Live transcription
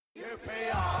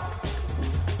QPR,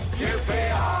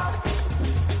 QPR,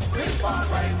 Football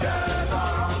Rangers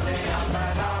are on the up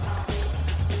and up.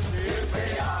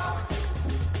 QPR,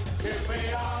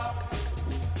 QPR.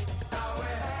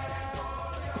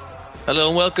 Hello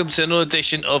and welcome to another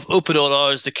edition of Open All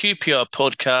Hours, the QPR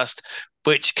podcast,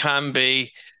 which can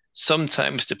be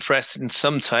sometimes depressing,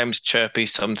 sometimes chirpy,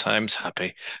 sometimes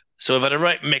happy. So we've had a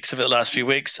right mix of it the last few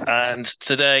weeks, and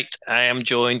today I am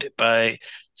joined by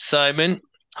Simon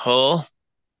Hall.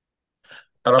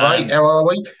 Hello, mate. How are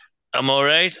we? I'm all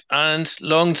right, and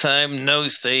long time no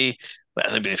see. Well,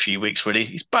 it's only been a few weeks really.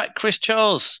 He's back, Chris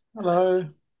Charles. Hello.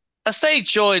 I say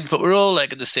joined, but we're all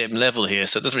like at the same level here,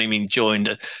 so it doesn't really mean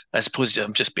joined. I suppose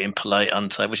I'm just being polite,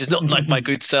 aren't I? Which is not like my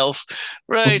good self.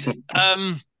 Right.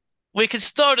 We could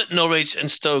start at Norwich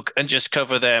and Stoke and just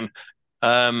cover them.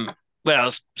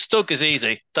 Well, Stoke is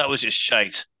easy. That was just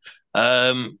shite.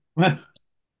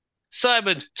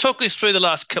 Simon, talk us through the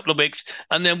last couple of weeks,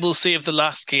 and then we'll see if the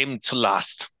last game to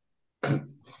last. Yeah,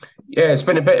 it's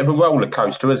been a bit of a roller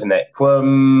coaster, isn't it?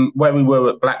 From where we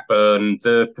were at Blackburn,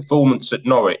 the performance at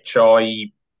Norwich,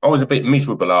 I was a bit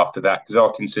miserable after that because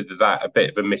I consider that a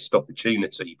bit of a missed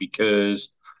opportunity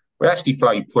because we actually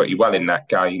played pretty well in that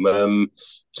game.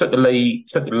 Took the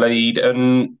lead,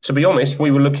 and to be honest,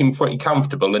 we were looking pretty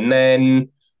comfortable. And then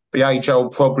the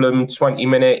age-old problem: 20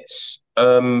 minutes,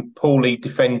 poorly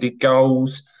defended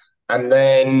goals. And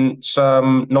then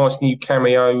some nice new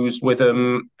cameos with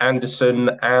Anderson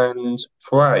and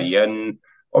Frey. And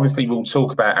obviously we'll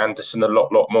talk about Anderson a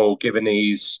lot more given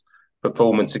his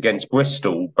performance against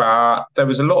Bristol. But there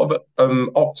was a lot of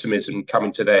optimism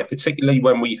coming to there, particularly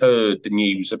when we heard the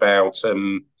news about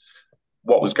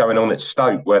what was going on at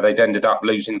Stoke, where they'd ended up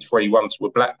losing 3-1 to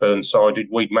a Blackburn side who'd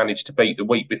we'd managed to beat the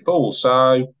week before.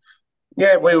 So,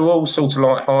 yeah, we were all sort of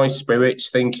like high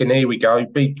spirits thinking, here we go,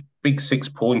 big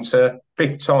 6-pointer,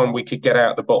 fifth time we could get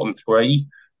out the bottom three.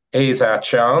 Here's our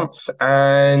chance.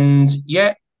 And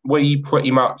yeah, we pretty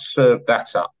much served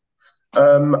that up.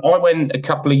 I went a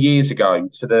couple of years ago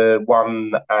to the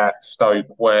one at Stoke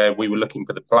where we were looking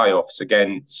for the playoffs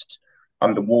against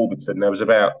under Warburton. There was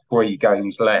about 3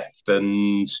 games left.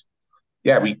 And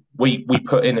yeah, we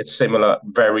put in a similar,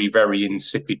 very, very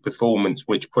insipid performance,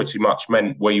 which pretty much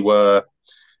meant we were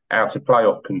out of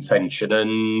playoff contention.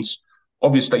 And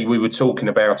obviously, we were talking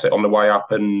about it on the way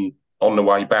up and on the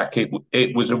way back.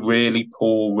 It was a really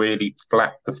poor, really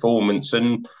flat performance.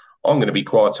 And I'm going to be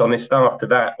quite honest, after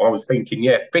that, I was thinking,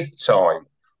 yeah, 5th time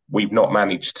we've not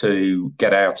managed to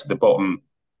get out of the bottom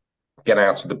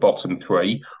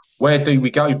 3. Where do we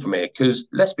go from here? Because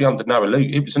let's be under no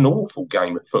illusion, it was an awful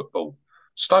game of football.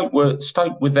 Stoke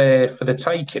were there for the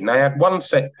taking. They had one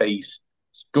set piece,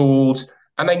 scored,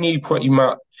 and they knew pretty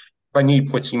much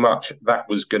that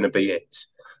was going to be it.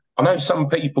 I know some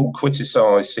people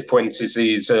criticise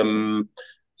Cifuentes'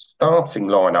 starting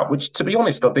lineup, which, to be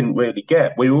honest, I didn't really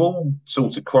get. We were all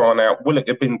sort of crying out. Willock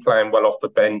had been playing well off the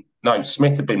bench. No,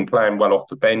 Smith had been playing well off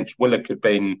the bench. Willock had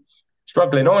been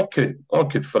struggling. I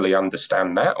could fully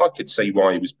understand that. I could see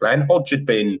why he was playing.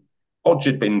 Hodge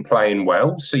had been playing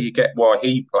well, so you get why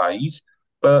he plays.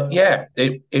 But yeah,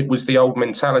 it was the old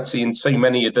mentality, and too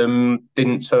many of them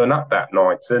didn't turn up that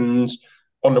night. And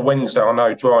on the Wednesday, I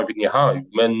know, driving you home,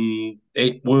 and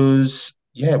it was,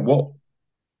 yeah, what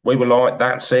we were like,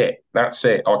 that's it.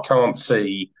 I can't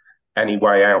see any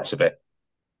way out of it.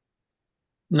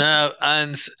 No,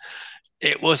 and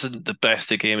it wasn't the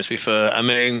best of games before. I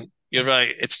mean, you're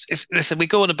right. It's listen, we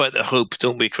go on about the hope,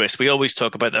 don't we, Chris? We always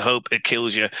talk about the hope, it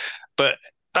kills you. But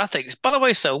I think, by the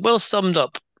way, so well summed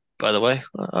up. By the way,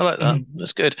 I like that.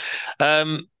 That's good.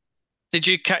 Did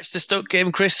you catch the Stoke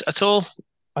game, Chris, at all?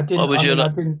 I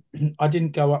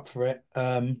didn't go up for it.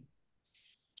 It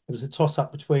was a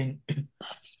toss-up between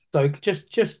Stoke, just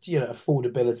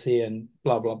affordability and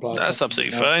blah blah blah. That's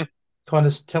absolutely fine. Kind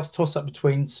of toss-up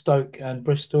between Stoke and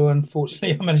Bristol.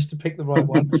 Unfortunately, I managed to pick the right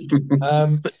one.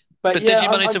 But yeah, did you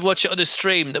manage to watch it on a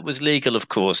stream that was legal, of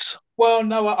course? Well,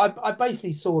 no, I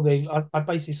basically saw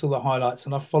the highlights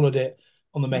and I followed it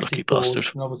on the message board.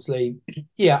 And obviously,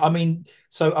 yeah, I mean,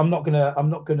 so I'm not gonna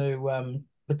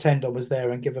pretend I was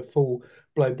there and give a full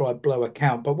blow by blow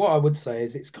account. But what I would say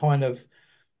is it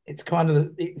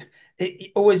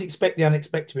always expect the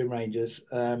unexpected in Rangers.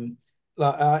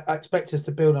 Like I expect us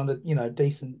to build on a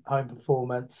decent home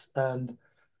performance, and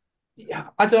yeah,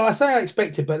 I say I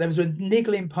expected, but there was a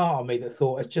niggling part of me that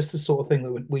thought it's just the sort of thing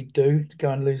that we do to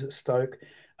go and lose at Stoke.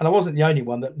 And I wasn't the only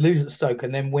one that lose at Stoke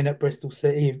and then win at Bristol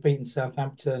City. You've beaten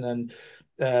Southampton and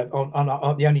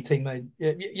on the only team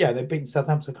they've beaten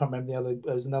Southampton. I can't remember the other.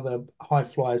 There was another high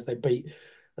flyers they beat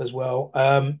as well.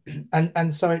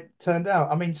 And so it turned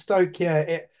out. I mean, Stoke,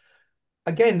 yeah,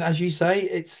 again, as you say,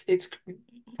 it's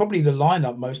probably the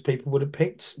lineup most people would have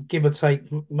picked, give or take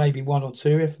maybe one or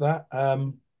two, if that.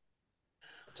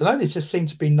 So no, there just seemed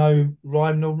to be no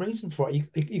rhyme nor reason for it.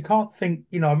 You can't think,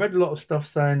 I read a lot of stuff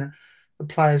saying that the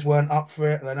players weren't up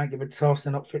for it, they don't give a toss,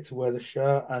 they're not fit to wear the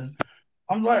shirt. And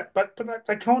I'm like, but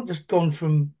they can't just gone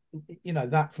from,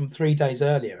 that from 3 days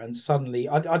earlier and suddenly,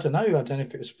 I don't know. I don't know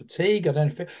if it was fatigue. I don't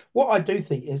know if what I do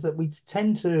think is that we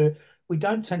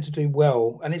don't tend to do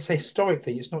well. And it's a historic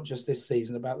thing. It's not just this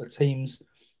season about the teams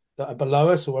that are below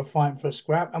us or are fighting for a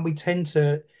scrap. And we tend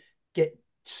to get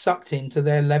sucked into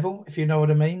their level, if you know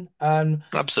what I mean. And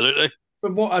Absolutely.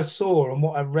 from what I saw and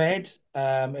what I read,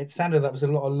 it sounded that was a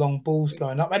lot of long balls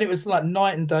going up, and it was like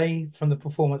night and day from the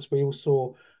performance we all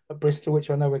saw at Bristol, which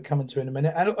I know we're coming to in a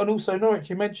minute, and also Norwich.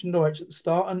 You mentioned Norwich at the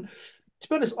start, and to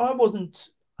be honest, I wasn't.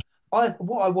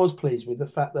 What I was pleased with the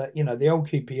fact that the old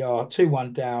QPR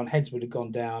 2-1 down, heads would have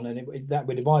gone down, and that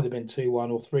would have either been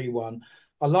 2-1 or 3-1.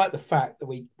 I like the fact that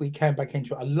we came back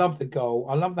into it. I love the goal.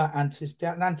 I love that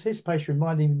anticipation,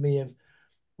 reminding me of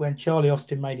when Charlie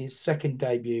Austin made his second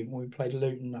debut when we played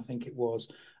Luton, I think it was.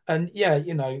 And yeah,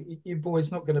 your boy's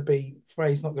not going to be,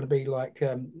 Frey's not going to be like,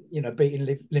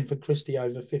 beating Linford Christie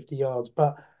over 50 yards.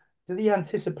 But the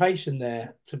anticipation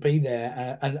there to be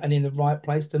there and in the right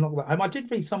place to knock that home. I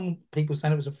did read some people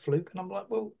saying it was a fluke, and I'm like,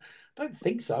 well, I don't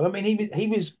think so. I mean, he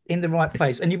was in the right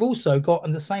place. And you've also got,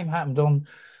 and the same happened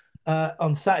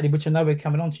on Saturday, which I know we're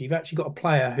coming on to, you've actually got a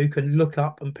player who can look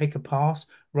up and pick a pass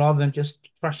rather than just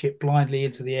crush it blindly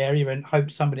into the area and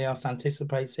hope somebody else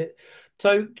anticipates it.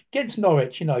 So against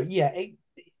Norwich,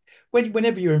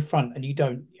 whenever you're in front and you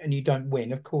don't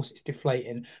win, of course it's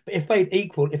deflating. But if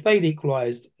they'd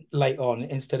equalised late on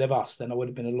instead of us, then I would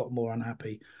have been a lot more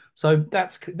unhappy. So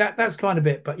that's kind of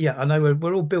it. But yeah, I know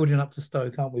we're all building up to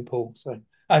Stoke, aren't we, Paul? So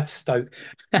Stoke,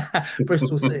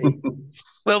 Bristol City.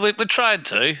 Well, we're trying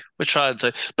to. We're trying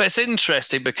to. But it's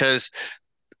interesting because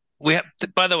we have,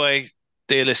 by the way,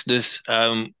 dear listeners,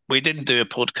 we didn't do a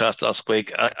podcast last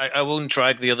week. I won't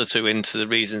drag the other two into the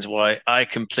reasons why I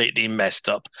completely messed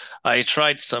up. I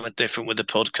tried something different with the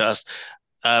podcast.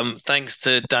 Thanks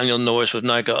to Daniel Norris, we've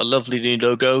now got a lovely new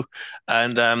logo.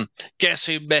 And guess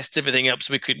who messed everything up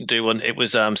so we couldn't do one? It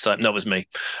was no, it was me.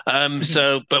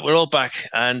 But we're all back,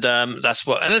 and and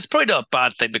it's probably not a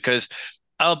bad thing because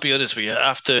I'll be honest with you,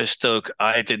 after Stoke,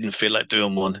 I didn't feel like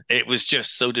doing one. It was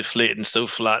just so deflating, so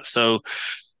flat, so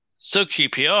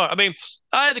QPR. I mean,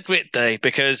 I had a great day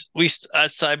because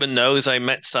as Simon knows, I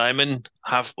met Simon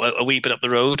a wee bit up the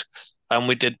road, and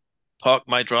we did Park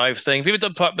My Drive thing. Have you ever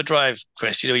done Park My Drive,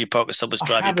 Chris? You park at someone's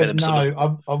drive, you pay them some.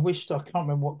 No, I wished, I can't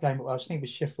remember what game it was. I think it was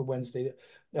Sheffield Wednesday,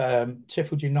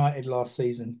 Sheffield United last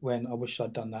season, when I wish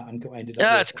I'd done that and ended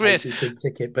up with It's great. a big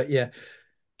ticket. But yeah.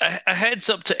 A heads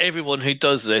up to everyone who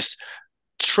does this: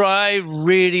 try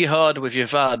really hard with your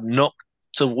van not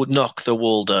to knock the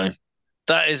wall down.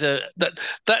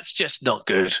 That's just not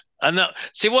good. And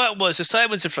see what it was. So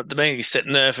Simon's in front of me. He's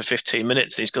sitting there for 15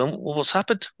 minutes. He's going, "Well, what's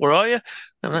happened? Where are you?"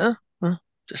 I'm like, "Oh, well,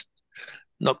 just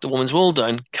knocked the woman's wall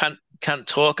down. Can't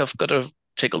talk. I've got to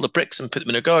take all the bricks and put them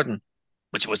in her garden,"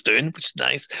 which I was doing, which is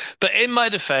nice. But in my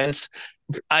defense,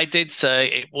 I did say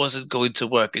it wasn't going to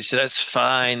work. And she said, "That's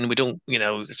fine. We don't,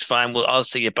 it's fine. I'll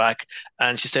see you back."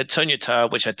 And she said, "Turn your tire,"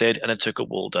 which I did, and I took a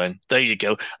wall down. There you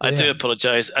go. I do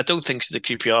apologize. I don't think she's a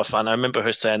QPR fan. I remember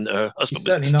her saying that her husband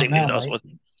was distinctly an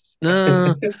husband.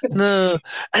 No, no.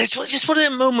 And it's just one of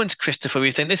them moments, Christopher, where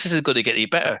you think this isn't going to get any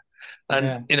better.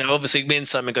 And obviously, me and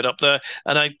Simon got up there,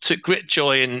 and I took great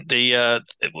joy in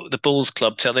the Bulls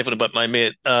Club, telling everyone about my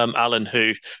mate Alan,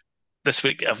 who this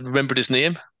week I've remembered his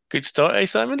name. Good start, eh,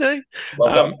 Simon? Eh?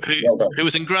 Well done. Who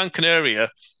was in Gran Canaria.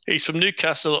 He's from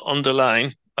Newcastle on the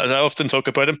line, as I often talk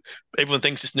about him. Everyone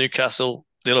thinks it's Newcastle.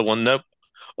 The other one, no.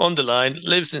 On the line,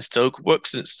 lives in Stoke,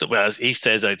 works in Stoke. Well, he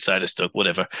stays outside of Stoke,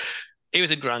 whatever. He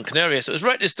was in Gran Canaria, so it was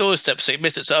right at his doorstep, so he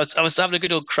missed it. So I was having a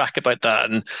good old crack about that,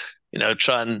 and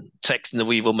try and texting the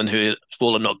wee woman who had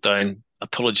fallen knocked down,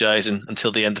 apologising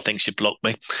until the end. I think she blocked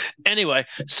me. Anyway,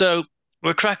 so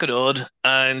we're cracking on,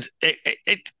 and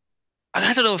and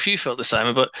I don't know if you felt the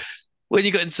same, but when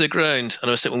you got into the ground and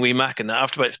I was sitting with wee Mac and that,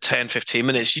 after about 10, 15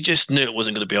 minutes, you just knew it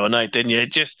wasn't going to be all night, didn't you?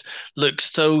 It just looked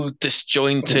so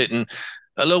disjointed. And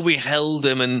although we held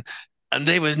them and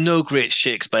they were no great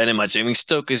shakes by any imagination. I mean,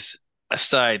 Stoke is a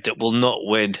side that will not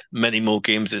win many more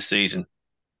games this season,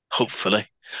 hopefully.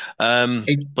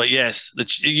 But yes, the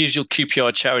usual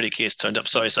QPR charity case turned up.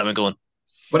 Sorry, Simon, go on.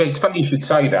 Well, it's funny you should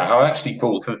say that. I actually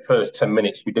thought for the first 10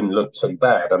 minutes we didn't look too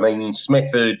bad. I mean,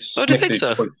 Smith had... Oh, do you think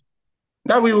so?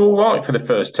 No, we were all right for the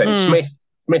first 10. Smith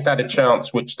Smith had a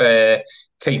chance which their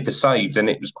keeper saved, and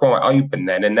it was quite open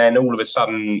then. And then all of a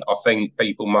sudden, I think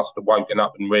people must have woken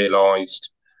up and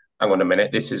realised, hang on a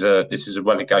minute, this is a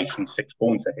relegation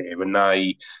 6-pointer here, and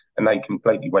they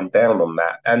completely went down on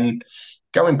that. And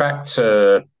going back,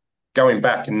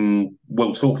 and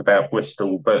we'll talk about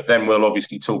Bristol, but then we'll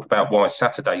obviously talk about why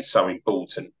Saturday's so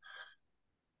important.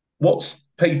 What's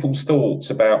people's thoughts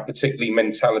about particularly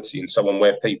mentality and so on,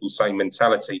 where people say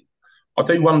mentality? I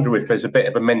do wonder if there's a bit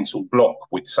of a mental block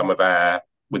with some of ours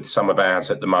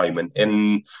at the moment.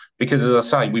 And because, as I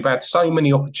say, we've had so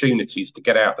many opportunities to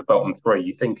get out the bottom three.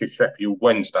 You think of Sheffield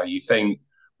Wednesday, you think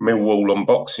Millwall on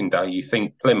Boxing Day, you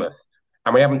think Plymouth,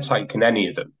 and we haven't taken any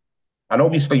of them. And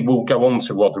obviously we'll go on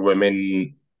to Rotherham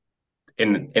in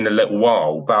a little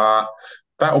while, but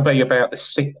that'll be about the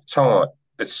sixth time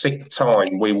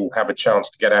we will have a chance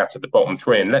to get out of the bottom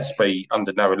three. And let's be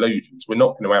under no illusions, we're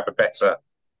not going to have a better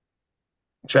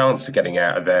chance of getting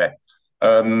out of there.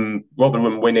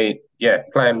 Rotherham win it,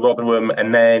 playing Rotherham,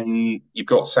 and then you've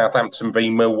got Southampton v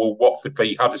Millwall, Watford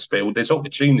v Huddersfield. There's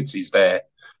opportunities there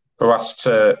for us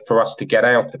to get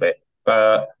out of it.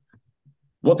 But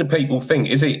what do people think?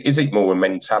 Is it more a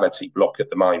mentality block at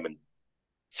the moment?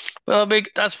 Well, I mean,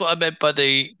 that's what I meant by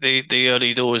the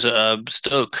early doors at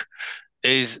Stoke.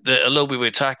 Is that although we were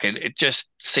attacking, it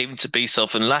just seemed to be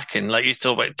something lacking. Like you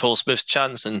talk about Paul Smith's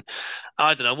chance, and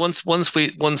I don't know. Once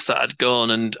that had gone,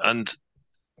 and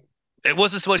it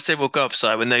wasn't so much they woke up,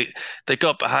 when they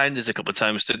got behind us a couple of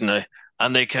times, didn't they?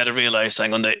 And they kind of realised,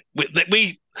 hang on,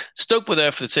 we Stoke were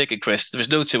there for the taking, Chris. There was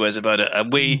no two ways about it,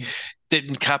 and we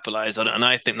didn't capitalise on it. And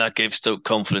I think that gave Stoke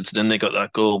confidence. And then they got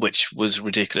that goal, which was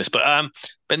ridiculous. But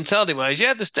mentality-wise,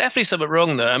 there's definitely something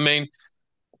wrong there. I mean,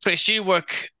 Chris, you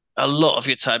work a lot of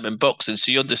your time in boxing,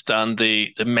 so you understand the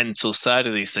mental side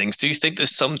of these things. Do you think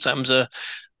there's sometimes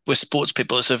with sports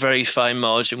people, it's a very fine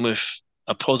margin with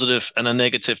a positive and a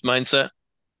negative mindset?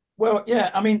 Well,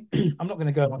 yeah, I mean, I'm not going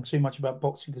to go on too much about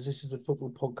boxing because this is a football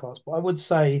podcast, but I would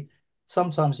say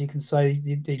sometimes you can say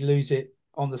they lose it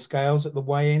on the scales at the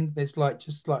weigh-in. There's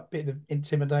just a bit of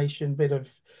intimidation, bit of,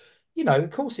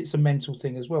 of course it's a mental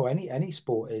thing as well. Any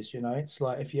sport is, it's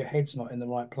like if your head's not in the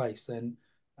right place, then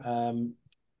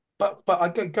but I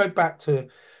go back to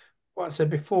what I said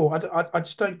before. I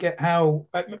just don't get how.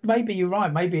 Maybe you're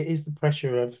right. Maybe it is the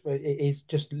pressure of. It is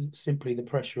just simply the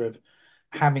pressure of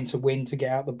having to win to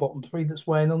get out the bottom three that's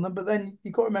weighing on them. But then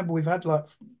you've got to remember we've had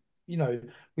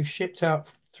we've shipped out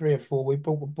 3 or 4. We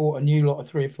bought a new lot of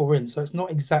 3 or 4 in, so it's not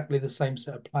exactly the same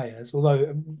set of players.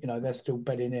 Although they're still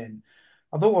bedding in.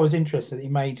 I thought what was interesting that he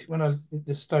made when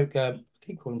the Stoke, I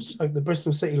keep calling them Stoke, the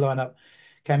Bristol City lineup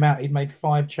came out. He'd made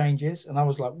 5 changes, and I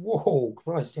was like, "Whoa,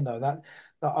 Christ!" That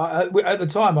at the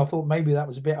time I thought maybe that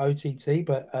was a bit OTT,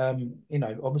 but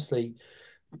obviously,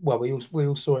 well, we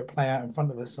all saw it play out in front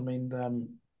of us. I mean,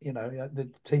 the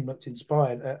team looked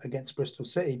inspired against Bristol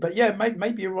City, but yeah,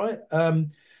 maybe you're right.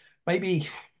 Maybe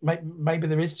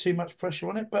there is too much pressure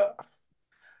on it, but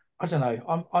I don't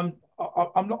know. I'm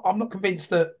not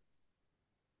convinced that.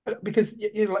 Because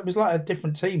it was like a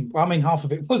different team. Well, I mean, half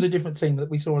of it was a different team that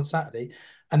we saw on Saturday,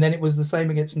 and then it was the same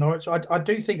against Norwich. I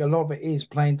do think a lot of it is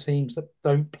playing teams that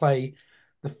don't play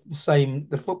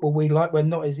the football we like. We're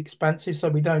not as expansive, so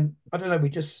we don't. I don't know. We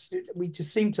just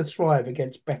seem to thrive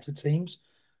against better teams,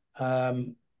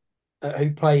 who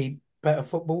play better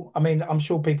football. I mean, I'm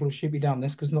sure people will shoot me down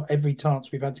this because not every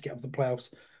chance we've had to get off the playoffs,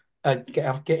 get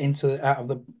out of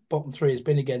the bottom 3 has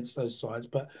been against those sides,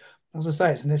 but. As I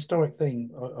say, it's an historic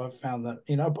thing. I've found that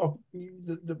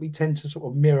that we tend to sort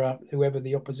of mirror whoever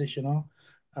the opposition are,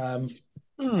 and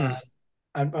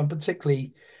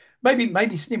particularly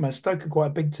maybe Stoke are quite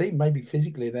a big team. Maybe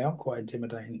physically they are quite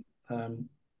intimidating. But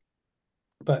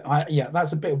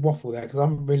that's a bit of waffle there because I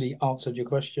haven't really answered your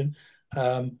question.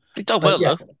 You done well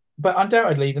though. But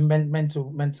undoubtedly the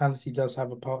mentality does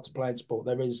have a part to play in sport.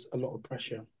 There is a lot of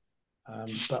pressure.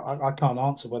 But I can't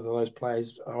answer whether those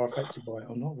players are affected by it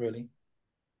or not, really.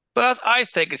 But I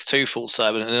think it's twofold,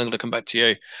 Simon, and I'm going to come back to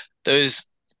you. There's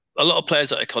a lot of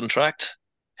players out of contract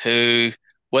who,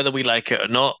 whether we like it or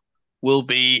not, will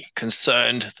be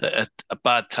concerned that a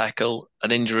bad tackle,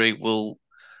 an injury will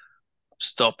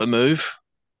stop a move.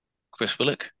 Chris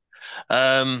Willock,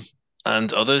 and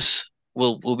others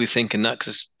will be thinking that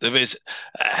because there is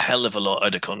a hell of a lot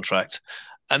out of contract.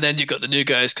 And then you've got the new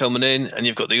guys coming in, and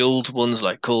you've got the old ones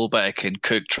like Colbeck and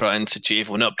Cook trying to G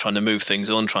everyone up, trying to move things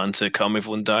on, trying to calm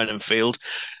everyone down in field.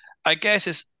 I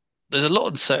guess there's a lot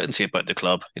of uncertainty about the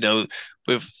club.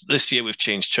 With this year we've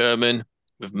changed chairman,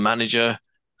 with manager,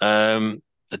 the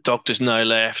doctor's now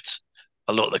left,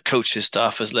 a lot of the coaches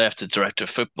staff has left, the director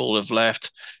of football have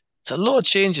left. It's a lot of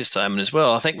changes, Simon, as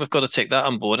well. I think we've got to take that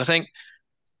on board. I think,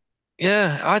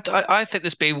 yeah, I think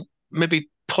there's been maybe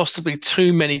possibly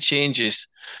too many changes,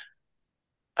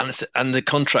 and the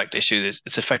contract issue is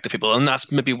it's affected people, and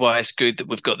that's maybe why it's good that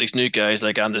we've got these new guys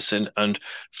like Anderson and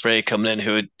Frey coming in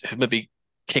who maybe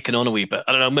kicking on a wee bit.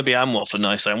 I don't know. Maybe I'm waffling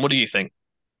nice. Simon, what do you think?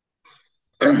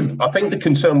 I think the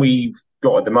concern we've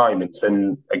got at the moment,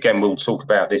 and again, we'll talk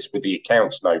about this with the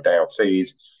accounts, no doubt,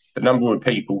 is the number of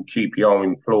people QPR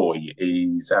employ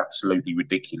is absolutely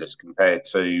ridiculous compared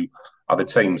to other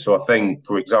teams. So I think,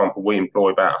 for example, we employ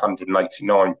about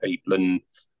 189 people, and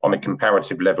on a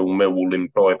comparative level, Millwall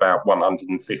employ about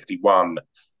 151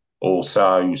 or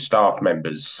so staff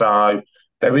members. So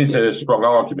there is a strong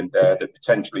argument there that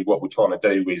potentially what we're trying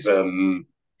to do is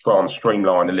try and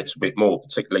streamline a little bit more,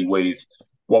 particularly with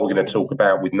what we're going to talk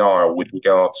about with Niall with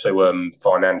regard to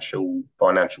financial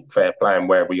fair play and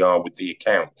where we are with the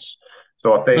accounts.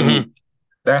 So I think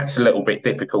that's a little bit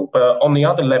difficult. But on the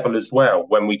other level as well,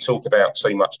 when we talk about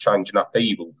so much change and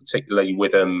upheaval, particularly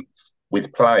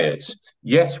with players,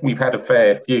 yes, we've had a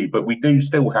fair few, but we do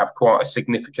still have quite a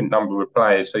significant number of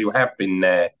players who have been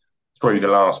there through the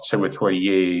last 2 or 3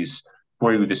 years,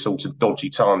 through the sort of dodgy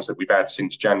times that we've had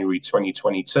since January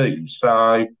 2022.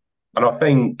 So, and I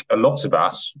think a lot of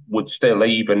us would still,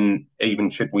 even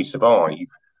should we survive,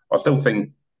 I still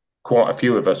think quite a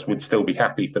few of us would still be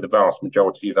happy for the vast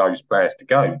majority of those players to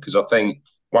go, because I think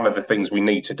one of the things we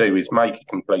need to do is make a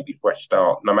completely fresh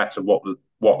start, no matter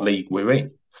what league we're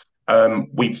in.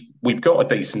 We've got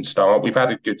a decent start. We've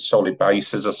had a good solid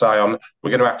base. As I say, we're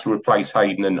going to have to replace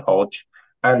Hayden and Hodge.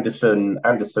 Anderson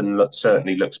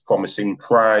certainly looks promising.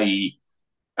 Prey,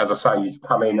 as I say, he's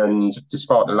come in, and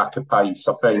despite the lack of pace,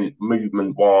 I think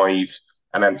movement-wise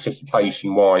and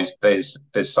anticipation-wise, there's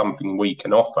something we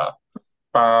can offer.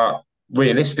 But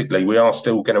realistically, we are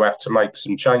still going to have to make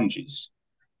some changes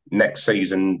next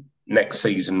season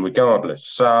regardless.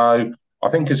 So I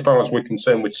think as far as we're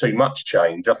concerned with too much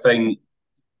change, I think,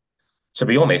 to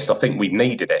be honest, I think we've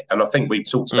needed it. And I think we've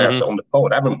talked about it on the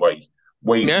pod, haven't we?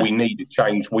 We need a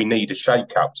change. We need a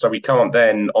shake-up. So we can't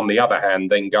then, on the other hand,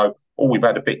 then go, oh, we've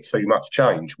had a bit too much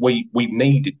change. We've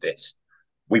needed this.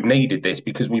 We've needed this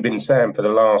because we've been saying for the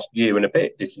last year and a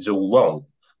bit, this is all wrong.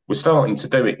 We're starting to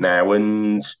do it now,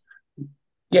 and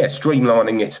yeah,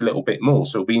 streamlining it a little bit more.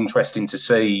 So it'll be interesting to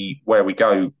see where we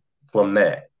go from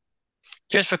there.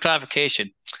 Just for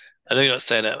clarification, I know you're not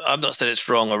saying it. I'm not saying it's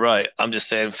wrong or right. I'm just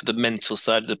saying for the mental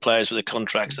side of the players with the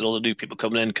contracts and all the new people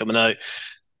coming in, coming out.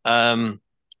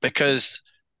 Because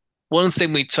one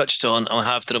thing we touched on and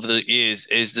have done over the years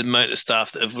is the amount of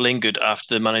staff that have lingered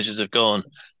after the managers have gone.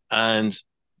 And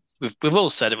we've all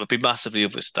said it would be massively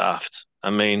overstaffed.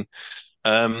 I mean,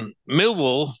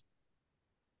 Millwall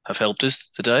have helped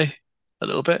us today a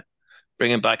little bit.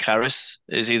 Bringing back Harris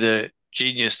is either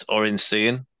genius or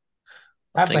insane.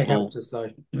 Have they helped us though?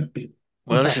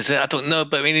 Well, this is it. I don't know,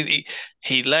 but I mean,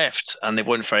 he left, and they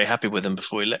weren't very happy with him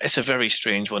before he left. It's a very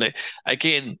strange one.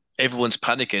 Again, everyone's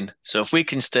panicking. So if we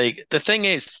can the thing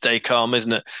is, stay calm,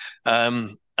 isn't it?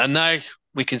 And now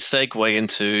we can segue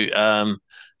into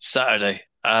Saturday.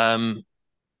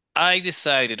 I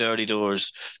decided early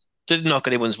doors, didn't knock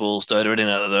anyone's walls down or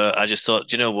anything out of there. I just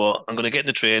thought, you know what, I'm going to get in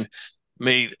the train,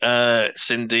 meet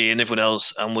Cindy and everyone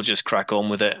else, and we'll just crack on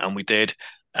with it. And we did.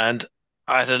 And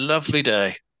I had a lovely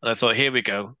day. And I thought, here we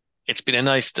go. It's been a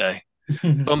nice day.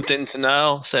 Bumped into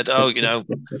Niall, said, oh,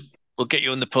 we'll get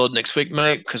you on the pod next week,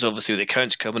 mate, because obviously the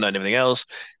accounts coming out and everything else.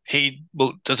 He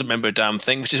doesn't remember a damn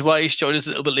thing, which is why he's joined us a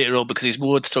little bit later on, because he's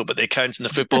more to talk about the accounts and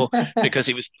the football because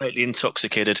he was slightly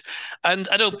intoxicated. And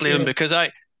I don't blame him, because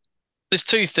there's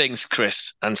two things,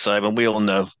 Chris and Simon, we all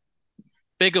know.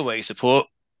 Big away support,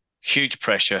 huge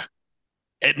pressure.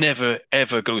 It never,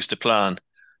 ever goes to plan.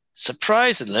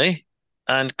 Surprisingly,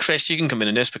 and Chris, you can come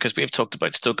in this because we've talked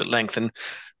about Stoke at length, and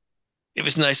it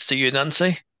was nice to see you,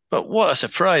 Nancy. But what a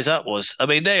surprise that was. I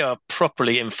mean, they are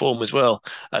properly in form as well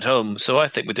at home. So I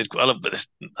think we did well.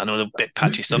 I know they're a bit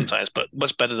patchy sometimes, but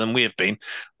much better than we have been.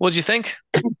 What do you think?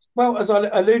 Well, as I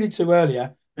alluded to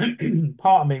earlier,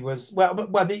 part of me was,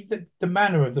 the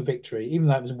manner of the victory, even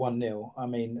though it was 1-0, I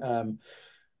mean,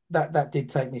 that did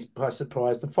take me by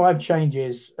surprise. The 5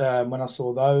 changes, when I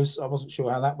saw those, I wasn't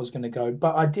sure how that was going to go.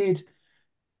 But I did,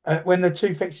 when the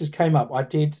 2 fixtures came up, I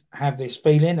did have this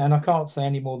feeling, and I can't say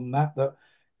any more than that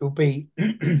it will be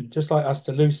just like us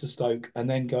to lose to Stoke and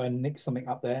then go and nick something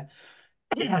up there.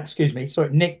 Excuse me. Sorry,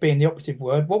 nick being the operative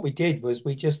word. What we did was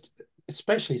we just,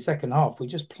 especially second half, we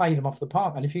just played them off the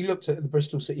park. And if you looked at the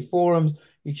Bristol City forums,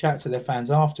 you chat to their fans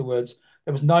afterwards,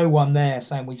 there was no one there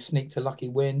saying we sneaked a lucky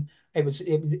win.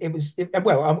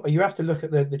 Well, you have to look at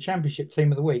the Championship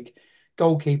Team of the Week.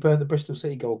 goalkeeper, the Bristol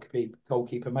City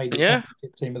goalkeeper, made the Yeah,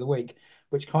 Championship Team of the Week,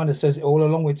 which kind of says it all,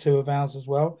 along with two of ours as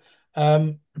well.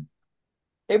 Um,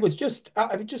 it was just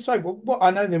so what I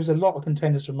know there was a lot of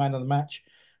contenders for man of the match.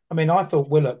 I mean, I thought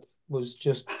Willock was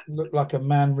just looked like a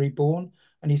man reborn,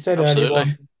 and he said earlier absolutely.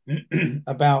 on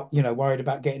about worried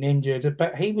about getting injured,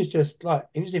 but he was just like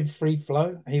he was in free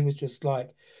flow. He was just like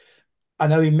I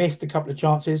know he missed a couple of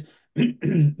chances,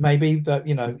 maybe that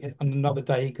on another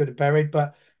day he could have buried.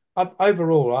 But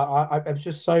overall, it was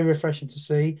just so refreshing to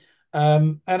see.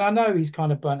 And I know he's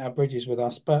kind of burnt our bridges with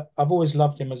us, but I've always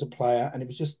loved him as a player, and it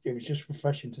was just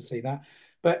refreshing to see that.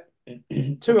 But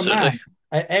to a Absolutely. man,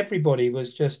 everybody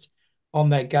was just on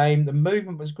their game. The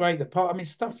movement was great. The part, I mean,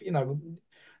 stuff,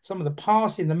 some of the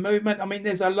passing, the movement. I mean,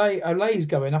 there's Olay's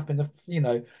going up in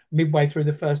the midway through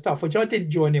the first half, which I didn't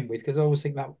join in with because I always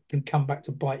think that can come back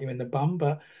to bite you in the bum.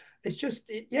 But it's just,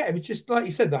 yeah, it was just like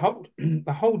you said, the whole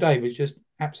the whole day was just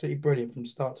absolutely brilliant from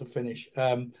start to finish.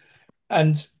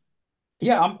 And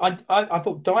yeah, I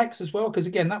thought Dykes as well because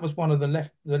again that was one of the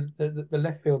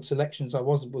left field selections I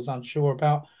was unsure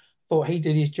about. Thought he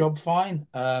did his job fine.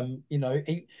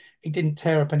 He didn't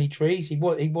tear up any trees. He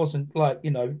wasn't like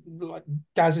like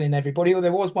dazzling everybody. Or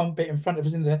there was one bit in front of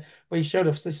us where he showed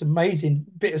us this amazing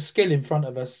bit of skill in front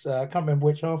of us. I can't remember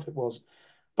which half it was,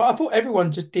 but I thought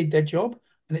everyone just did their job.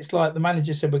 And it's like the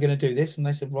manager said, we're going to do this. And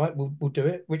they said, right, we'll do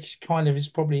it, which kind of is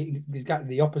probably exactly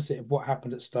the opposite of what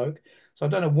happened at Stoke. So I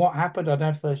don't know what happened. I don't know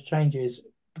if those changes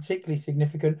particularly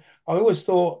significant. I always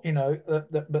thought,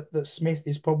 that Smith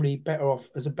is probably better off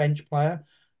as a bench player.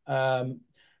 Um,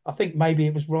 I think maybe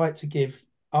it was right to give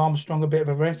Armstrong a bit of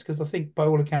a rest because I think by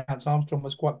all accounts Armstrong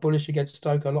was quite bullish against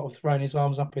Stoke. A lot of throwing his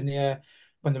arms up in the air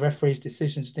when the referee's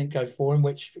decisions didn't go for him,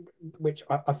 which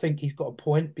I think he's got a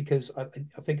point because I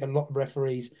think a lot of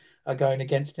referees are going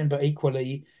against him, but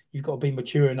equally you've got to be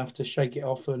mature enough to shake it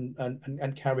off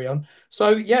and carry on.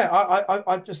 So yeah,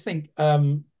 I just think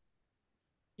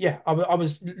yeah, I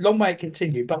was long may it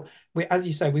continue, but as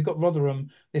you say, we've got Rotherham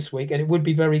this week, and it would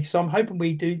be very. So I'm hoping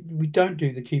we don't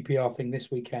do the QPR thing this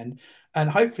weekend, and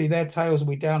hopefully their tails will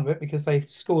be down a bit because they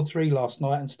scored three last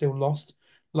night and still lost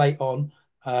late on.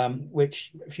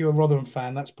 Which, if you're a Rotherham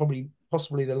fan, that's probably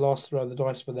possibly the last throw of the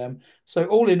dice for them. So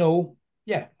all in all,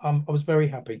 yeah, I was very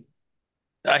happy.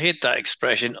 I hate that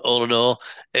expression. All in all,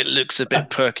 it looks a bit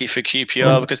perky for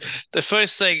QPR because the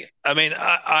first thing, I mean,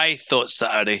 I thought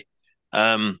Saturday,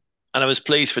 and I was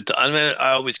pleased for. I mean,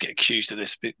 I always get accused of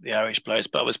this, the Irish players,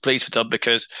 but I was pleased for Dub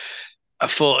because I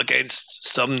thought against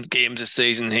some games this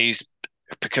season,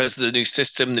 because of the new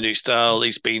system, the new style,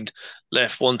 he's been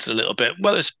left wanting a little bit.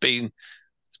 Well, it's been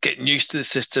getting used to the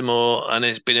system, and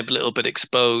it's been a little bit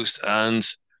exposed and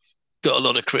got a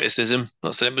lot of criticism.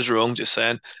 Not saying it was wrong, just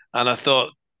saying. And I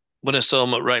thought when I saw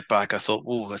him at right back, I thought,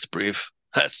 "Oh, that's brave.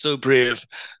 That's so brave."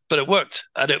 But it worked,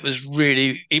 and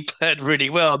he played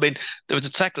really well. I mean, there was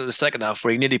a tackle in the second half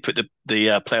where he nearly put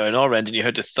the player on our end, and you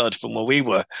heard the thud from where we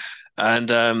were.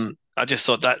 And I just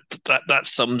thought that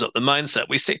sums up the mindset.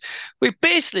 We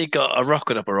basically got a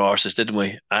rocket up our arses, didn't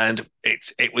we? And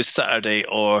it was Saturday,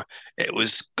 or it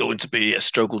was going to be a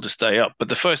struggle to stay up. But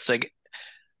the first thing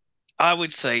I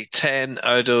would say 10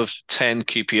 out of 10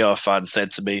 QPR fans said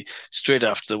to me straight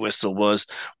after the whistle was,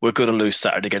 we're going to lose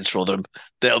Saturday against Rotherham.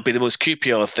 That'll be the most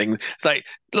QPR thing. Like,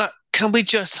 can we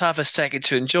just have a second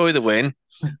to enjoy the win?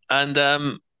 And,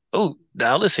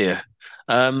 Niall is here.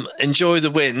 Enjoy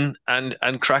the win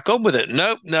and crack on with it.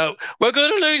 No, we're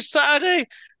going to lose Saturday.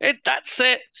 That's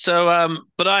it. So,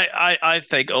 but I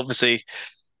think obviously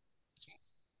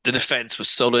the defence was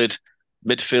solid.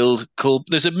 Midfield, cool.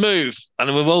 There's a move,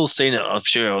 and we've all seen it, I'm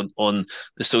sure, on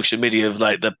the social media of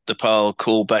like the Powell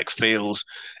callback field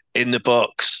in the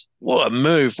box. What a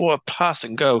move! What a pass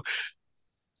and go.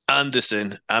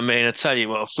 Anderson, I mean, I tell you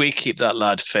what, if we keep that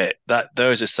lad fit, that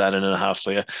there's a signing and a half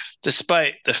for you.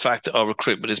 Despite the fact that our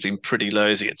recruitment has been pretty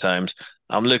lousy at times,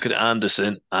 I'm looking at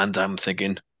Anderson and I'm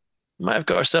thinking, might have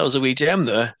got ourselves a wee gem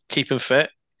there. Keep him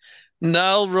fit.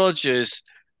 Niall Rodgers,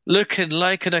 looking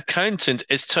like an accountant,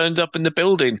 is turned up in the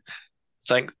building.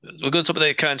 We're going to talk about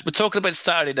the accounts. We're talking about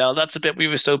Saturday now. That's a bit we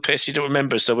were so pissed you don't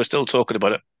remember, so we're still talking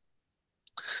about it.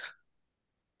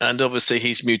 And obviously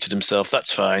he's muted himself.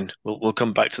 That's fine. We'll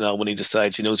come back to that when he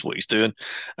decides he knows what he's doing.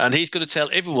 And he's going to tell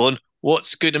everyone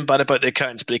what's good and bad about the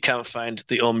accounts, but he can't find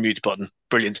the unmute button.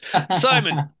 Brilliant.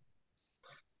 Simon.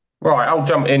 Right, I'll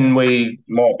jump in with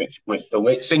my bits, Bristol.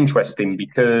 It's interesting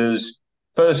because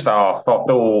first half, I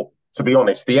thought, to be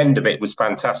honest, the end of it was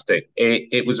fantastic.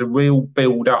 It was a real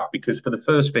build-up because for the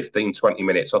first 15, 20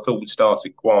 minutes, I thought we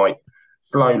started quite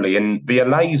slowly and the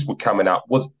allays were coming up.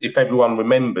 If everyone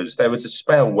remembers, there was a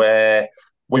spell where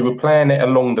we were playing it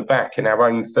along the back in our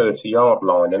own 30-yard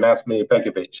line, and Asmir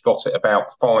Begovic got it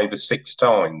about 5 or 6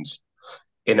 times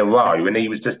in a row, and he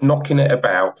was just knocking it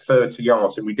about 30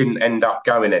 yards, and we didn't end up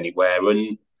going anywhere.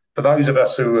 And for those of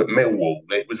us who were at Millwall,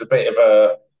 it was a bit of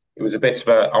a,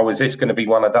 oh, is this going to be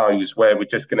one of those where we're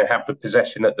just going to have the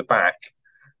possession at the back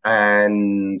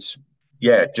and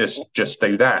yeah, just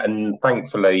do that? And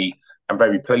thankfully, and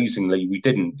very pleasingly, we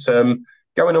didn't.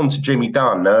 Going on to Jimmy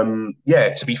Dunn,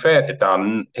 to be fair to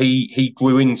Dunn, he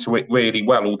grew into it really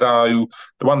well. Although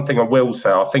the one thing I will say,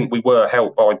 I think we were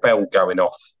helped by Bell going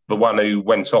off, the one who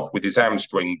went off with his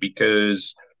hamstring,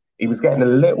 because he was getting a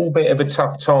little bit of a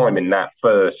tough time in that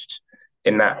first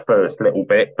little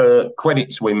bit. But credit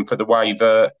to him for the way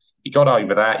that he got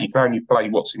over that. You can only play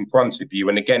what's in front of you.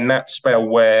 And again, that spell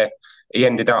where he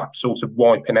ended up sort of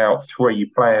wiping out 3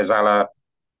 players a la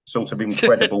sort of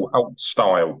incredible Holt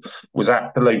style was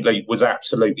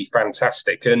absolutely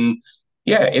fantastic. And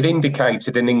yeah, it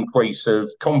indicated an increase of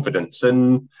confidence.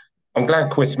 And I'm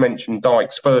glad Chris mentioned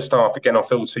Dykes. First half, again, I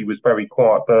felt he was very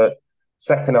quiet, but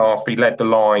second half he led the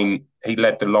line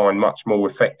much more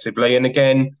effectively. And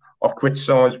again, I've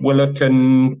criticised Willock,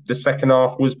 and the second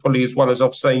half was probably as well as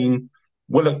I've seen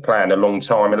Willock play in a long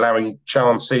time, allowing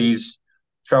chances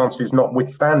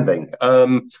notwithstanding.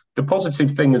 The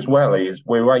positive thing as well is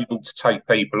we're able to take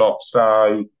people off.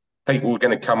 So people are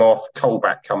going to come off,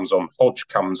 Colback comes on, Hodge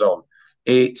comes on.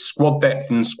 It's squad depth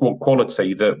and squad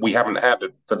quality that we haven't had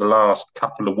for the last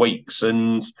couple of weeks.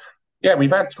 And yeah,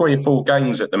 we've had 3 or 4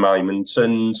 games at the moment,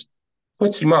 and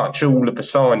pretty much all of the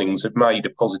signings have made a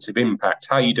positive impact.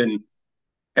 Hayden,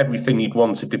 everything you'd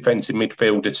want a defensive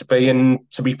midfielder to be. And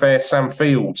to be fair, Sam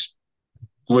Fields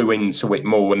grew into it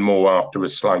more and more after a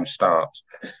slow start.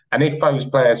 And if those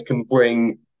players can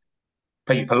bring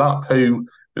people up who,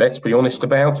 let's be honest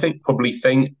about it, probably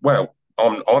think, well,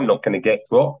 I'm not going to get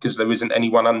dropped because there isn't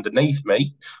anyone underneath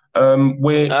me.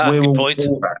 We're all for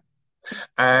that.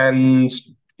 And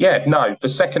yeah, no, the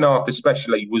second half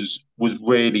especially was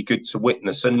really good to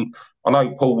witness. And I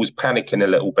know Paul was panicking a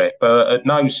little bit, but at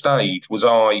no stage was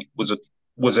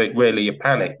it really a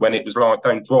panic when it was like,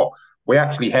 don't drop. We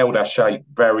actually held our shape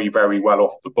very, very well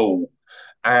off the ball.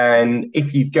 And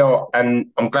if you've got, and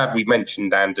I'm glad we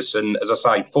mentioned Anderson, as I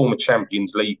say, former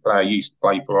Champions League player, used to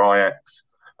play for Ajax.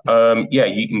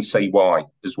 You can see why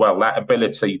as well. That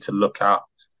ability to look up.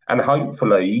 And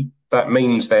hopefully that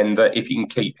means then that if you can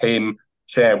keep him,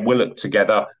 share Willock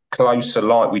together closer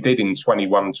like we did in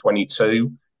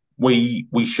 21-22, we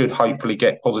should hopefully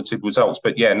get positive results.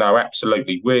 But yeah, no,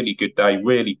 absolutely. Really good day,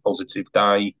 really positive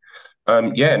day.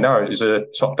 It was a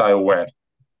top day all round.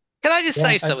 Can I just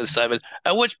say something, Simon?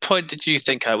 At which point did you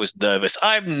think I was nervous?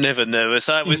 I'm never nervous.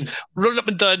 I was running up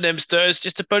and down them stairs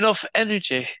just to burn off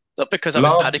energy. Not because I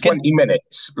was panicking.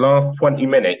 Last 20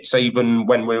 minutes, even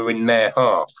when we were in their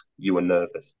half, you were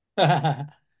nervous.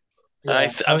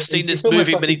 I've seen this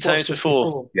movie many times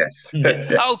before.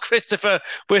 Yeah. Oh, Christopher,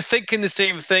 we're thinking the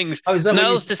same things. Oh,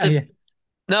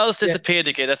 Niall's disappeared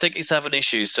again. I think he's having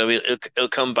issues, so he'll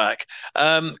come back.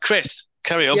 Chris,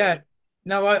 carry on. Yeah.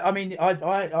 No, I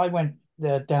went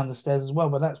down the stairs as well,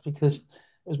 but that's because it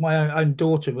was my own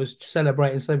daughter was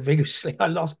celebrating so vigorously. I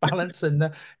lost balance, and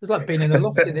it was like being in a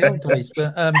loft in the old days.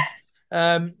 But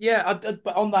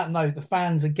but on that note, the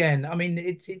fans again. I mean,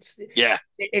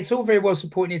 it's all very well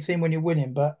supporting your team when you're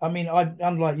winning, but I mean,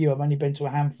 unlike you, I've only been to a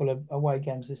handful of away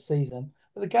games this season.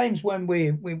 But the games when we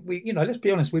let's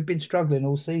be honest, we've been struggling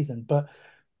all season, but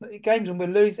the games when we're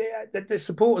losing, the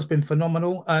support has been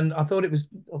phenomenal, and I thought it was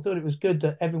good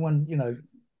that everyone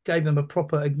gave them a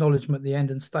proper acknowledgement at the end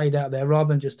and stayed out there rather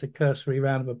than just a cursory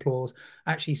round of applause.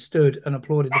 Actually stood and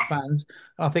applauded the fans.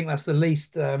 And I think that's the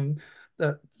least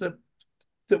that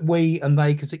we and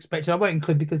they could expect. I won't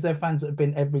include because they're fans that have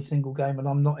been every single game, and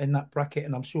I'm not in that bracket,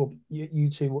 and I'm sure you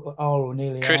two are or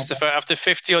nearly. Christopher, after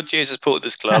 50 odd years of support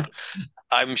this club,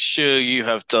 I'm sure you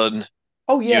have done.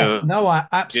 Oh yeah, I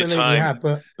absolutely have.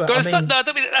 But I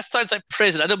don't mean that sounds like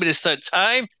prison. I don't mean to sound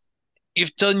time.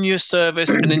 You've done your service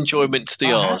and enjoyment to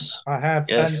the R's. I have.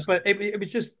 Yes. But it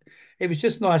was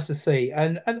just nice to see,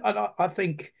 and I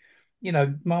think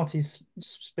Marty's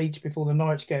speech before the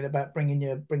Norwich game about bringing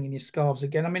your scarves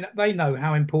again. I mean, they know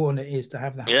how important it is to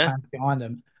have the fans behind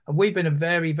them, and we've been a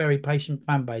very, very patient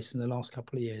fan base in the last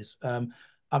couple of years.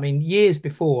 I mean, years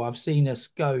before, I've seen us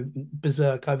go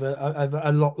berserk over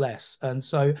a lot less, and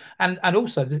so and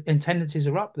also the attendances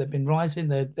are up. They've been rising.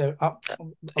 They're up.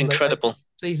 Incredible.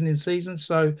 Season in season.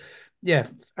 So, yeah,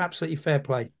 absolutely fair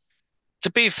play.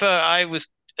 To be fair, I was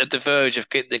at the verge of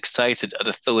getting excited at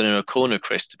a throw-in in a corner,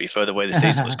 Chris. To be fair, the way the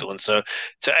season was going, so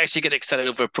to actually get excited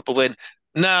over a proper win.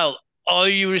 Now, are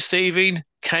you receiving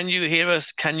can you hear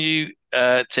us? Can you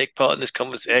take part in this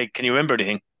conversation? Hey, can you remember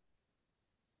anything?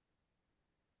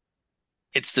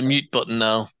 It's the mute button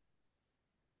now.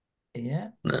 Yeah.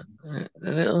 No,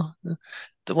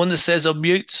 the one that says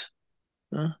unmute.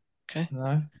 Okay.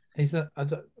 No.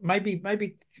 Maybe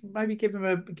give him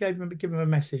a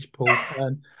message, Paul,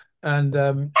 and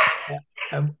um,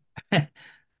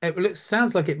 it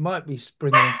sounds like it might be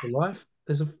springing into life.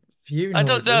 There's a few I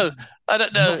don't know. noises. I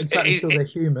don't I'm know. not exactly sure they're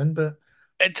human, but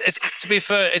It's to be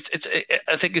fair,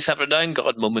 I think it's having a nine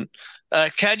God moment.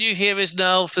 Can you hear us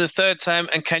now for the third time,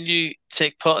 and can you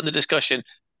take part in the discussion?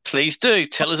 Please do.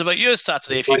 Tell us about your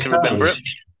Saturday if you can remember it.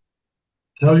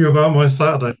 Tell you about my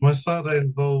Saturday. My Saturday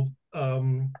involved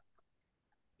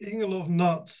eating a lot of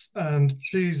nuts and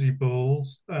cheesy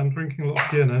balls and drinking a lot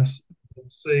of Guinness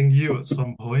and seeing you at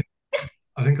some point.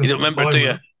 I think I You don't stopped remember it, do five you?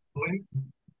 at some point.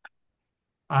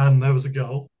 And there was a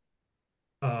goal.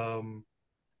 Um,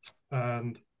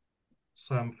 and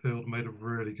Sam Field made a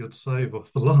really good save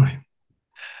off the line.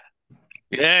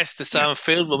 Yes, the Sam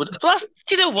Field moment. Do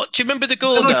you know what? Do you remember the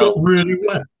goal And I now? got really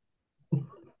wet.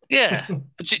 Yeah.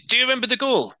 Do you remember the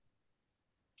goal?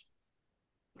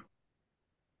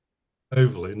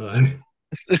 Overly, no.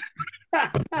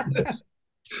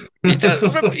 You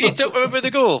don't remember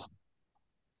the goal.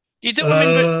 You don't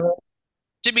remember Uh,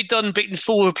 Jimmy Dunn beating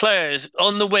four players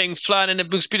on the wing, flying in a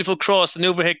most beautiful cross and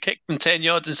overhead kick from 10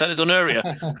 yards inside his own area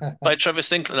by Trevor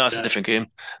Sinclair. No, that's a different game.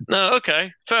 No,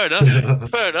 okay, fair enough.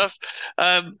 Fair enough.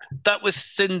 That was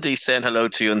Cindy saying hello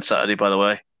to you on Saturday, by the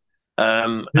way.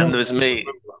 And there was me.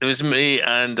 It was me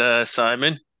and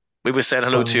Simon. We were saying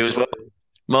hello to you as well.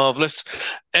 Marvelous.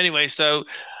 Anyway, so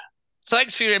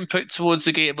thanks for your input towards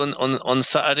the game on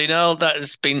Saturday, Niall. That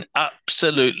has been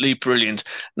absolutely brilliant.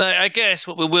 Now, I guess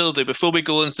what we will do before we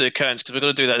go into the accounts, because we're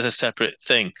going to do that as a separate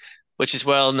thing, which is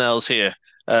while Niall's here.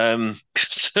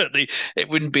 Certainly, it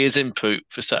wouldn't be his input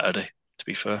for Saturday, to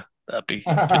be fair. That'd be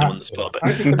putting him on the spot.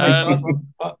 I think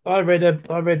But I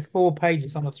read 4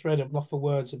 pages on a thread of lots of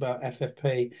words about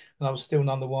FFP, and I was still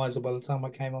none the wiser by the time I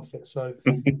came off it. So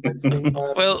hopefully,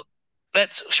 well,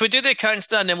 should we do the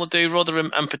accounts now, and then we'll do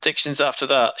Rotherham and predictions after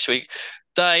that? Should we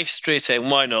dive straight in?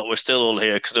 Why not? We're still all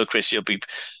here because I know Chris, you'll be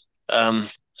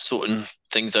sorting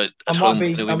things out at home.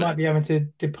 I might be having to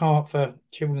depart for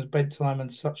children's bedtime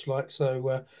and such like.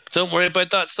 So don't worry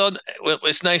about that, son. Well,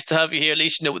 it's nice to have you here. At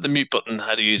least you know with the mute button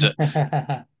how to use it.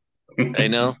 Hey,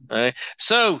 Niall.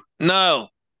 So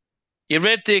now you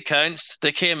read the accounts.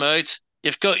 They came out.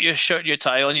 You've got your shirt and your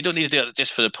tie on. You don't need to do that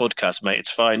just for the podcast, mate.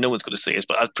 It's fine. No one's going to see us,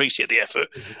 but I appreciate the effort.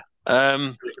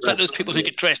 It's like those people who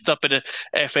get dressed up in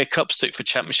a FA Cup suit for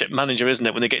Championship Manager, isn't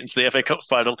it? When they get into the FA Cup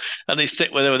final and they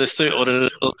sit with a suit on and a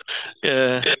little.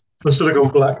 I should have gone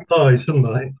black tie, shouldn't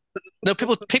I? No,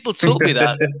 people told me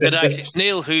that actually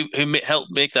Neil, who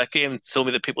helped make that game, told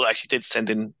me that people actually did send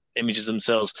in images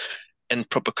themselves in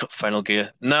proper cup final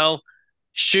gear. Now,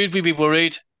 should we be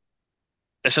worried?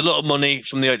 It's a lot of money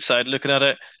from the outside looking at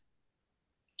it.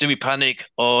 Do we panic,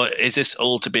 or is this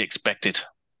all to be expected?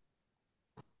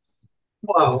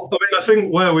 Well, I mean, I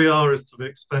think where we are is to be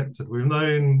expected. We've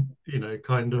known,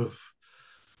 kind of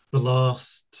the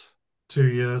last 2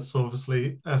 years, so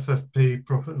obviously FFP,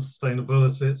 profit and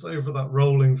sustainability, it's over that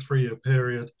rolling 3-year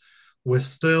period. We're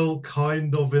still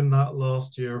kind of in that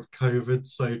last year of COVID,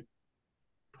 so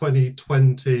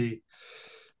 2020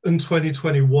 and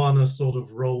 2021 are sort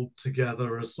of rolled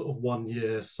together as sort of 1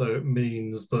 year. So it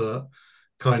means that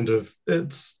kind of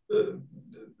it's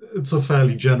a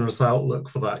fairly generous outlook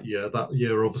for that year. That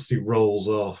year obviously rolls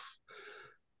off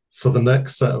for the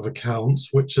next set of accounts,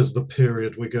 which is the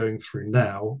period we're going through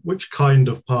now, which kind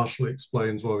of partially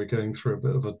explains why we're going through a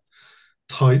bit of a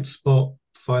tight spot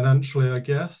financially, I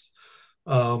guess.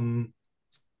 In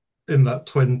that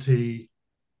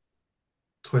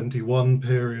 2021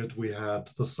 period, we had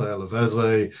the sale of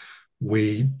Eze.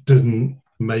 We didn't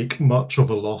make much of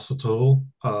a loss at all.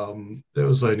 It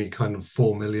was only kind of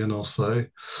 4 million or so.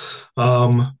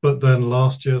 But then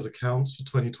last year's accounts for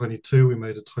 2022, we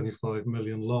made a 25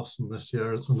 million loss, and this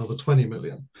year it's another 20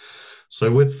 million. So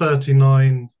with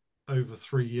 39 over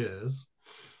 3 years,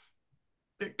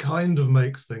 it kind of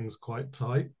makes things quite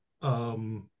tight.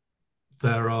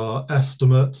 There are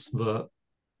estimates that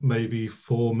maybe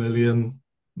 4 million,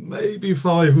 maybe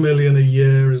 5 million a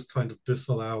year is kind of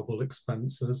disallowable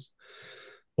expenses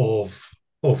of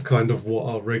kind of what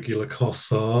our regular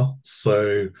costs are.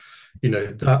 So,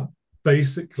 that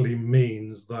basically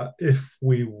means that if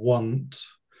we want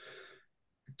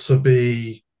to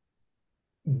be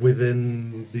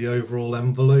within the overall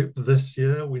envelope this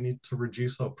year, we need to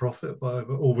reduce our profit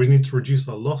we need to reduce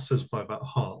our losses by about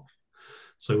half.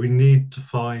 So we need to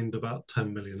find about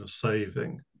 10 million of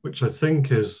saving, which I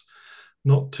think is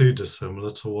not too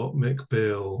dissimilar to what Mick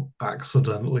Beale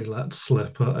accidentally let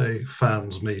slip at a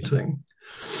fans meeting.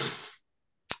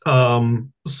 So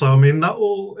I mean that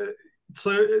all, so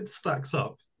it stacks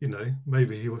up.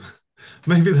 Maybe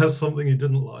maybe there's something he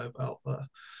didn't lie about there.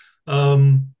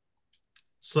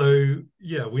 So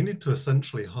yeah, we need to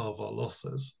essentially halve our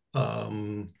losses.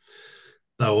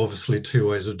 Now, obviously, two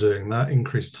ways of doing that: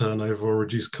 increase turnover or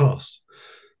reduce costs.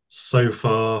 So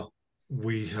far,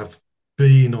 we have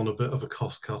been on a bit of a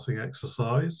cost-cutting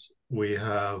exercise. We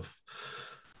have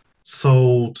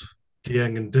sold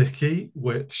Dieng and Dickey,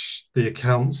 which the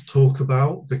accounts talk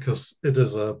about because it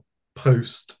is a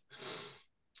post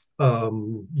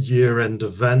year-end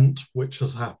event which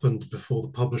has happened before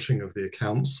the publishing of the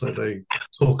accounts. So they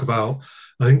talk about,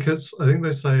 I think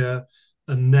they say a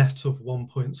net of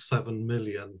 1.7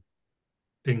 million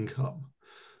income,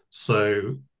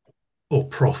 or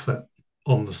profit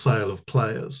on the sale of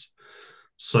players.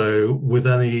 So with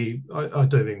I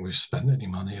don't think we've spent any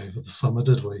money over the summer,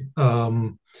 did we?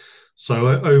 So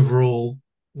overall,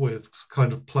 with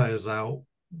kind of players out,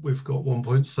 we've got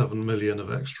 1.7 million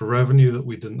of extra revenue that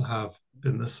we didn't have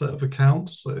in this set of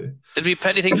accounts. So did we pay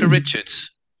anything for Richards?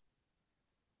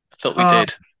 I thought we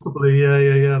did. Possibly,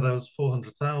 yeah. That was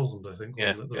 400,000, I think,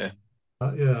 wasn't it?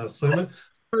 Yeah. So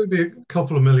maybe a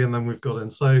couple of million then we've got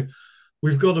in. So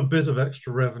we've got a bit of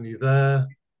extra revenue there.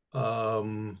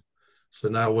 So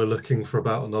now we're looking for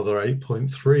about another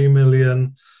 8.3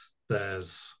 million.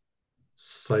 There's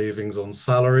savings on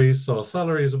salaries. So our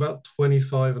salary is about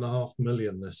 25.5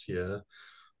 million this year.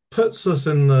 Puts us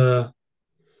in the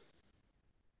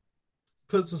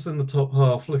top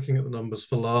half. Looking at the numbers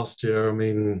for last year, I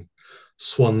mean,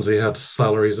 Swansea had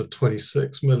salaries of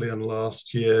 26 million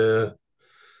last year.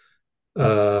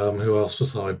 Who else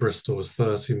was high? Bristol was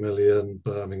 30 million,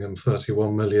 Birmingham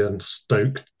 31 million,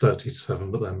 Stoke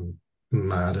 37, but then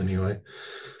mad anyway.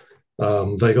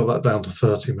 They got that down to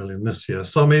 30 million this year.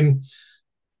 So I mean,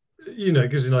 it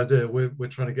gives you an idea. We're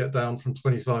trying to get down from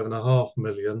 25.5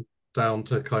 million down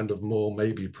to kind of more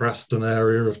maybe Preston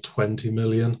area of 20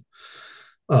 million.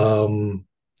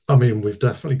 I mean, we've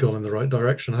definitely gone in the right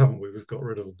direction, haven't we? We've got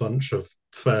rid of a bunch of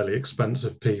fairly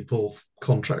expensive people,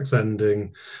 contracts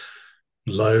ending,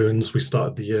 loans. We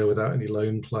started the year without any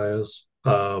loan players.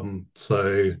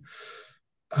 So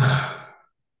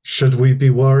should we be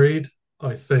worried?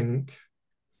 I think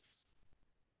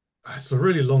it's a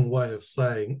really long way of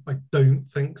saying I don't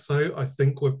think so. I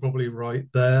think we're probably right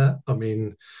there. I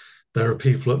mean, there are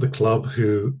people at the club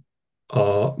who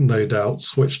are no doubt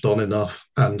switched on enough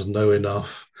and know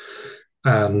enough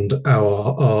and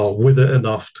are with it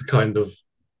enough to kind of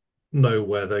know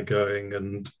where they're going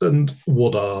and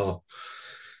what our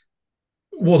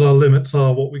limits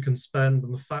are, what we can spend,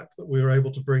 and the fact that we were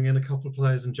able to bring in a couple of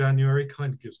players in January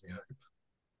kind of gives me hope.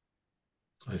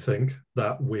 I think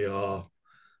that we're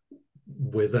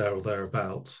there or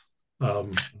thereabouts. I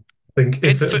think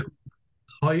if it was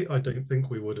tight, I don't think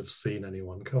we would have seen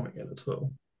anyone coming in at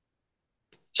all.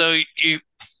 So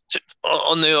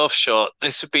on the offshore,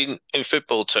 this would be in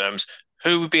football terms,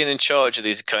 who would be in charge of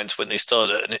these accounts when they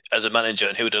started as a manager,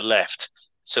 and who would have left?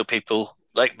 So people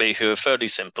like me who are fairly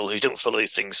simple, who don't follow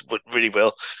these things really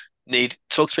well,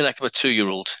 talk to me like I'm a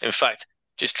 2-year-old. In fact,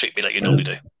 just treat me like you normally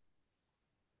do.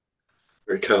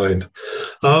 Very kind.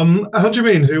 How do you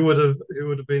mean? Who would have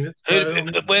been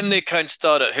it? When the account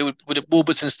started, would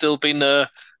Warburton still been there,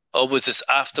 or was this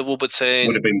after Warburton?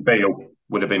 Would have been Beale.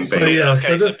 So yeah,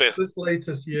 okay, so this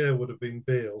latest year would have been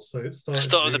Beale. So it started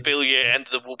start of the Beale year, end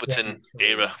of the Warburton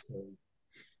era.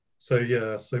 So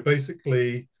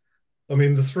basically, I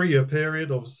mean, the 3-year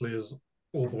period obviously is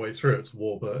all the way through. It's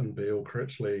Warburton, Beale,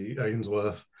 Critchley,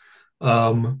 Ainsworth.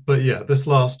 But yeah, this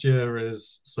last year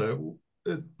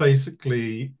it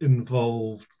basically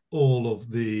involved all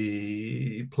of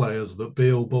the players that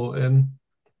Beale brought in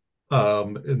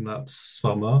that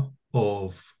summer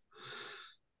of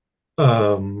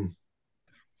no,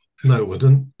 it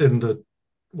wouldn't.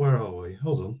 Where are we?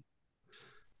 Hold on.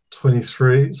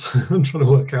 23. So I'm trying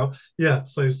to work out. Yeah,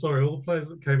 so sorry, all the players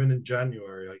that came in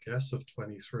January, I guess, of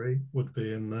 23 would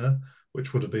be in there,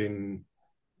 which would have been,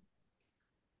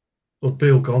 well,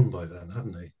 Beale gone by then,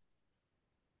 hadn't he?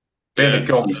 Beale had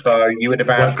gone, so you would have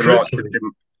had the likes of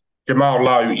Jamal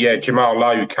Lowe. Yeah, Jamal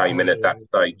Lowe came in at that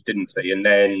stage, didn't he? And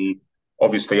then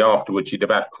obviously afterwards you'd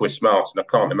have had Chris Martin. I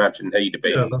can't imagine he'd have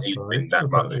been, been that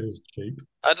much. It was cheap.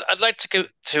 I'd like to go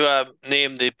to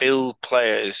name the Beale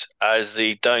players as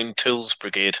the Down Tools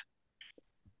Brigade.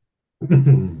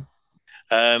 Did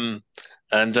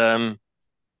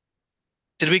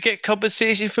we get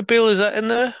compensation for Beale? Is that in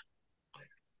there?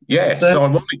 Yes, That's,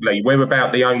 ironically, we're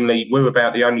about the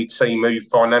only team who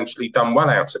financially done well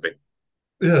out of it.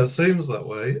 yeah, it seems that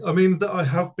way. I mean, I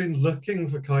have been looking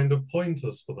for kind of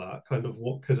pointers for that, kind of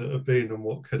what could it have been and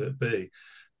what could it be.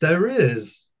 There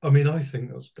is, I mean, I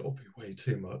think that's got to be way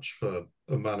too much for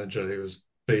a manager who's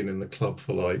been in the club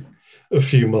for like a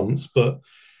few months, but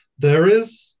there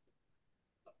is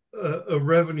a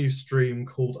revenue stream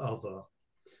called Other,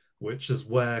 which is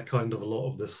where kind of a lot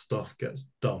of this stuff gets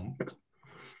dumped.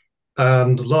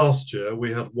 And last year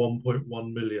we had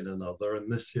 1.1 million in Other,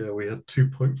 and this year we had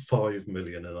 2.5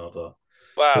 million in Other. So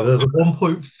Wow, there's a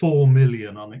 1.4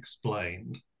 million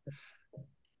unexplained.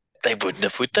 they wouldn't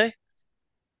have, would they?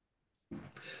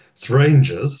 It's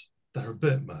Rangers, they're a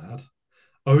bit mad.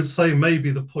 I would say maybe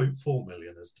the 0.4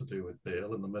 million is to do with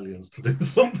Beale and the millions to do with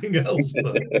something else,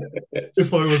 but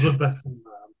if I was a betting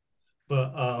man.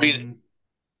 But I mean,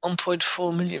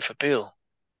 1.4 million for Bill.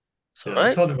 It's all yeah, I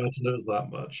right. can't imagine it was that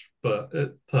much. But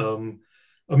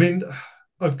I mean,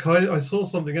 I saw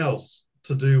something else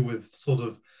to do with sort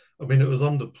of, I mean, it was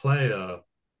under player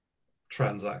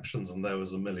transactions and there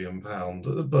was £1 million,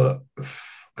 but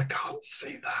I can't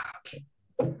see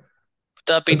that.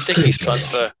 That'd be It Dickie's seems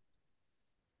transfer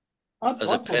I as a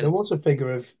thought there pin. was a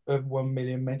figure of 1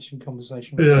 million mentioned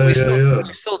conversation yeah, We before.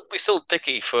 yeah, sold yeah. we sold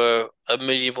Dickie for a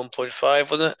million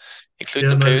 1.5, wasn't it?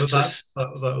 Including Yeah, no, but appearances.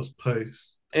 that was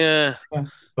post. Yeah. Yeah.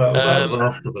 That was Um,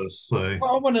 after this, so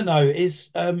What I want to know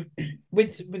is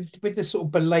with the sort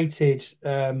of belated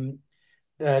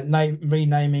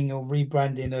renaming or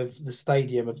rebranding of the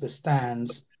stadium, of the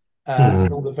stands,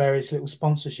 and all hmm. the various little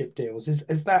sponsorship deals.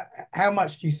 Is that, how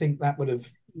much do you think that would have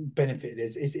benefited?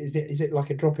 Is it like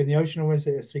a drop in the ocean, or is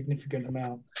it a significant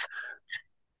amount?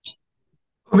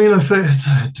 I mean, I think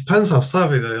it depends how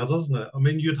savvy they are, doesn't it? I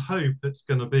mean, you'd hope it's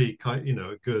going to be kind,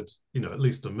 a good, at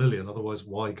least 1 million. Otherwise,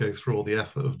 why go through all the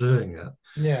effort of doing it?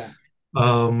 Yeah,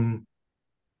 Um,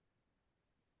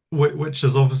 which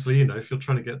is obviously, if you're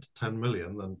trying to get to 10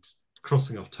 million, then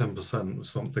crossing off 10% of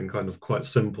something kind of quite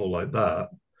simple like that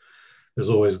is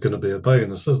always going to be a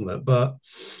bonus, isn't it? But,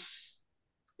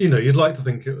 you'd like to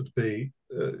think it would be,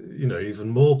 even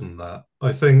more than that.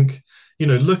 I think,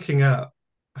 looking at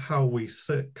how we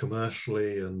sit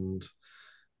commercially and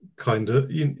kind of,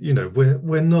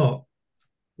 we're not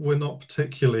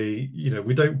particularly,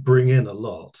 we don't bring in a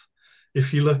lot.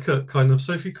 If you look at kind of,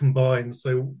 so if you combine,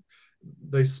 so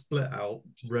they split out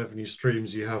revenue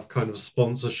streams, you have kind of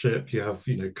sponsorship, you have,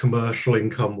 commercial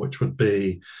income, which would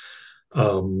be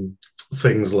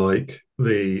things like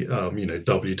the,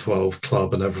 W12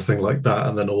 club and everything like that.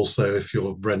 And then also if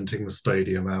you're renting the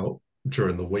stadium out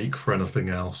during the week for anything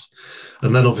else.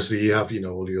 And then obviously you have,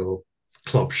 all your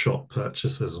club shop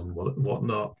purchases and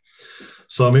whatnot.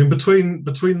 So I mean, between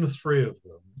the three of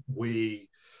them, we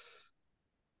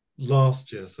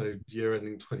last year, so year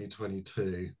ending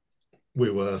 2022, we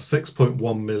were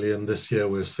 6.1 million. This year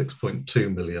we're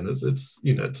 6.2 million.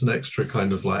 It's an extra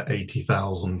kind of like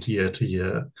 80,000 year to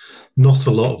year. Not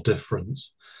a lot of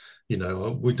difference. We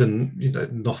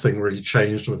didn't, nothing really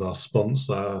changed with our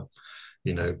sponsor.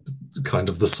 Kind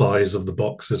of the size of the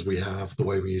boxes we have, the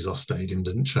way we use our stadium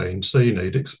didn't change. So,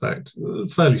 you'd expect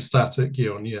fairly static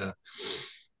year on year.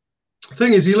 The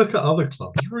thing is, you look at other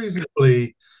clubs,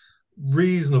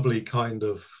 reasonably kind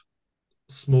of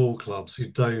small clubs who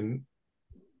don't,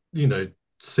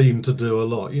 seem to do a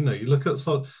lot. You look at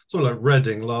sort of like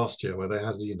Reading last year, where they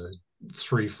had,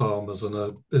 three farmers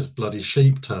and this bloody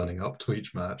sheep turning up to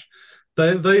each match.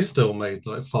 They still made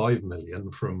like 5 million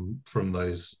from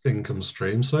those income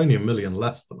streams, so only 1 million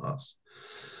less than us.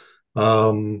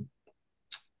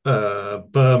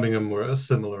 Birmingham were at a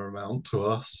similar amount to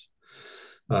us.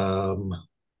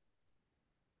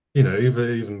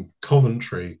 Even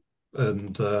Coventry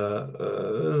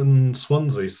and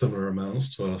Swansea similar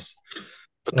amounts to us.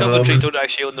 but Coventry Um, don't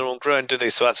actually own their own ground, do they?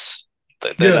 So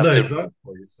they'll yeah, have no, to.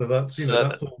 exactly. So that's So,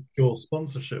 that's all pure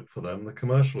sponsorship for them. The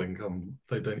commercial income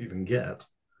they don't even get.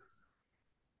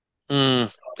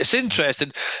 it's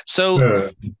interesting. So Yeah.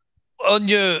 on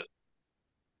your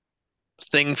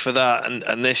thing for that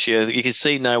and this year, you can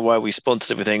see now why we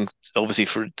sponsored everything. Obviously,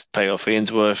 for to pay off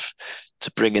Ainsworth,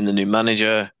 to bring in the new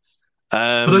manager. But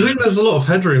I Um, think there's a lot of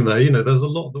headroom there. There's a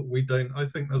lot that we don't. I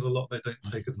think there's a lot they don't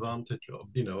take advantage of.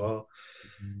 You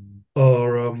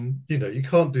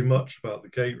can't do much about the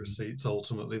gate receipts.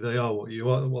 Ultimately, they are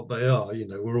what they are.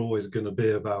 We're always going to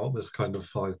be about this kind of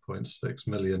 5.6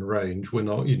 million range. We're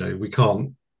not. We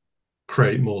can't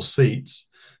create more seats.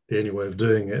 The only way of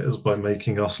doing it is by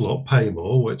making us lot pay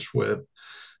more, which we're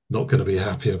not going to be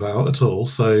happy about at all.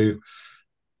 So,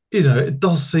 it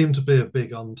does seem to be a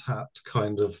big untapped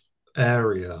kind of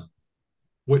area,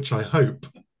 which I hope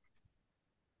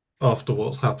after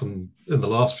what's happened in the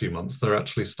last few months, they're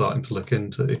actually starting to look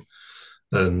into.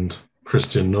 And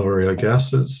Christian Nori, I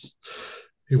guess,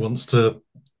 he wants to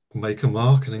make a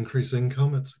mark and increase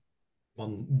income. It's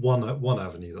one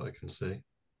avenue that I can see.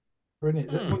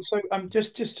 Brilliant. So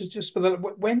just for the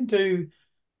when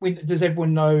does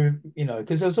everyone know?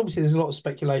 Because there's a lot of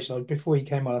speculation. Before you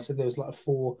came on, I said there was like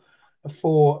a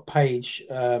 4-page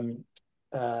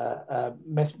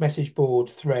message board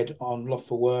thread on Loft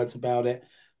for Words about it,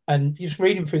 and just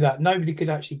reading through that, nobody could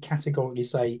actually categorically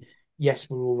say yes,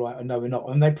 we're all right, or no, we're not,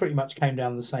 and they pretty much came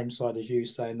down the same side as you,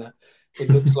 saying that it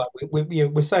looks like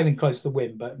we're sailing close to the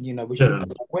wind, but we should. Yeah.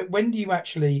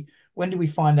 When do we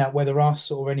find out whether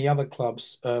us or any other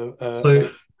clubs So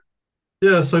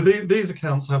yeah, so these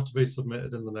accounts have to be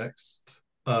submitted in the next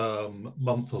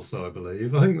month or so, I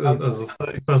believe. I think there's a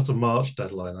 31st of March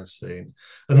deadline I've seen,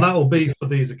 and that'll be for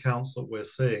these accounts that we're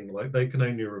seeing. Like they can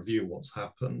only review what's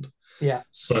happened. Yeah.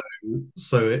 So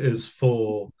it is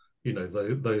for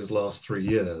those last 3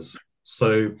 years.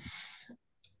 So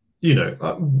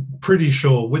I'm pretty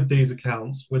sure with these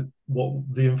accounts, with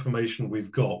what the information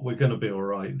we've got, we're going to be all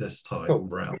right this time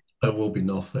round. There will be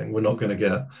nothing. We're not going to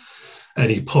get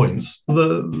any points.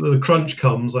 The crunch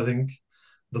comes, I think,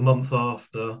 the month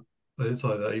after. It's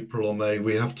either April or May.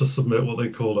 We have to submit what they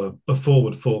call a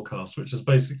forward forecast, which is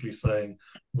basically saying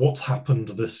what's happened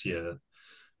this year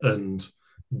and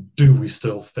do we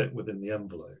still fit within the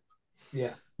envelope.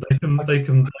 Yeah. They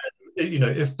can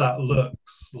if that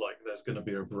looks like there's going to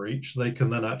be a breach, they can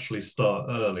then actually start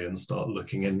early and start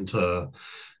looking into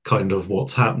kind of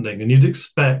what's happening. And you'd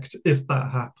expect if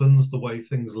that happens, the way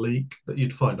things leak, that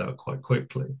you'd find out quite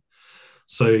quickly.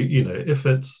 So, if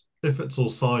it's all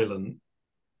silent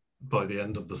by the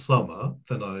end of the summer,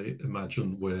 then I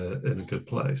imagine we're in a good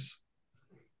place.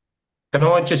 Can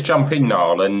I just jump in,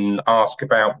 Niall, and ask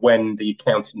about when the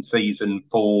accounting season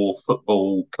for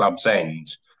football clubs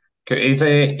ends? Is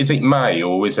it May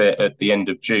or is it at the end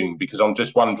of June? Because I'm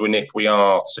just wondering if we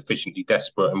are sufficiently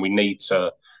desperate and we need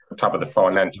to cover the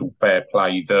financial fair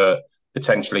play that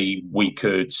potentially we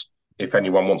could, if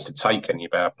anyone wants to take any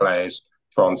of our players,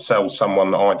 try and sell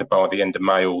someone either by the end of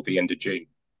May or the end of June.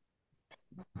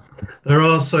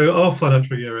 So our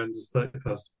financial year ends is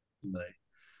 31st of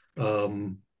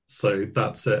May. So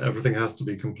that's it. Everything has to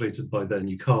be completed by then.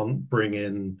 You can't bring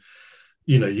in,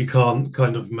 you can't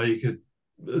kind of make a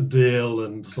deal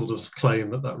and sort of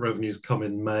claim that revenue's come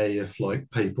in May if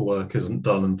like paperwork isn't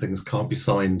done and things can't be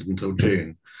signed until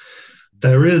June.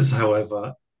 There is,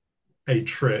 however, a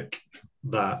trick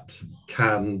that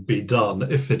can be done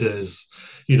if it is,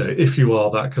 if you are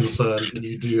that concerned and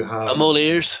you do have. I'm all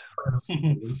ears.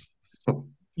 You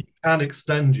can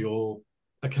extend your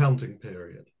accounting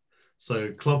period.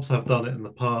 So clubs have done it in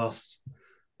the past.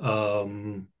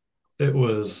 It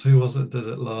was, who was it did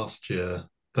it last year?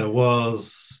 There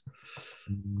was,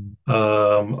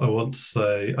 I want to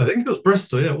say, I think it was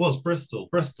Bristol. Yeah, it was Bristol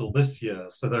this year.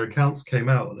 So their accounts came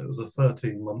out and it was a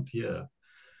 13-month year,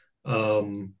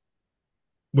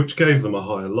 which gave them a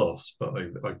higher loss, but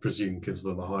I presume gives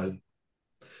them a higher,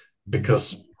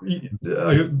 because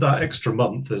that extra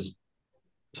month is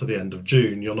to the end of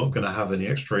June. You're not going to have any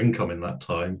extra income in that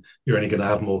time. You're only going to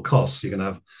have more costs. You're going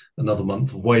to have another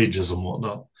month of wages and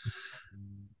whatnot.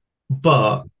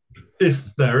 But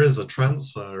if there is a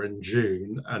transfer in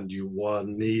June and you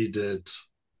needed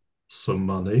some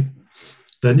money,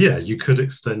 then yeah, you could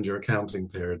extend your accounting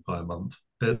period by a month.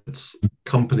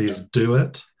 Companies do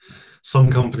it.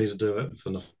 Some companies do it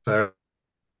for fair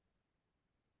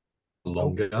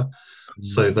longer.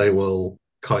 So they will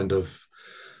kind of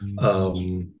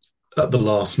at the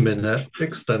last minute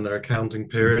extend their accounting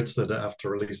period so they don't have to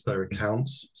release their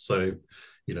accounts. So,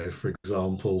 for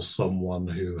example, someone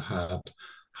who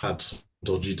had some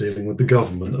dodgy dealing with the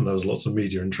government and there was lots of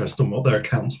media interest on what their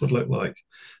accounts would look like,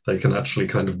 they can actually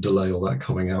kind of delay all that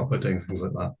coming out by doing things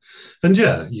like that. And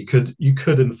yeah, you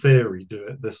could in theory do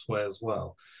it this way as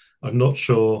well. I'm not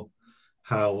sure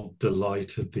how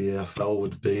delighted the EFL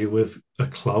would be with a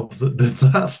club that did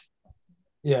that.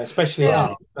 Yeah, especially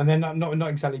us, and they're not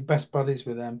exactly best buddies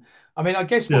with them. I mean, I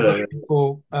guess what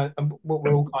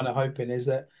we're all kind of hoping is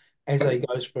that Eze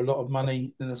goes for a lot of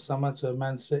money in the summer to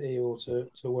Man City or to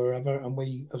wherever, and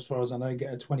we, as far as I know,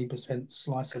 get a 20%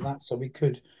 slice of that. So we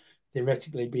could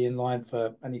theoretically be in line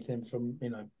for anything from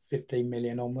 15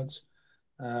 million onwards,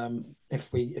 if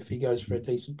he goes for a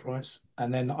decent price.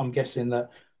 And then I'm guessing that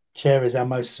Chair is our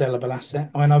most sellable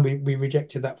asset. I know we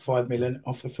rejected that 5 million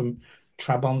offer from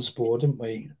Trabzonspor, didn't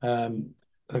we?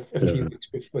 A few weeks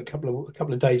before, a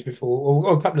couple of days before,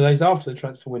 or a couple of days after the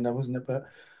transfer window, wasn't it? But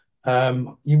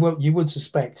you would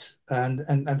suspect,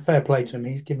 and fair play to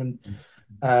him.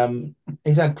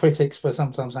 He's had critics for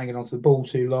sometimes hanging onto the ball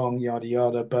too long, yada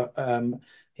yada, but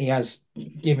he has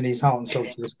given his heart and soul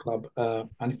to this club,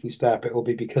 and if we stay up, it will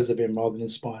be because of him rather than in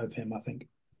spite of him, I think.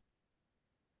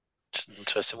 Just an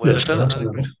interesting way of looking at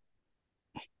it.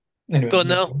 Anyway, Go on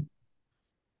now.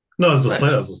 No, as I say,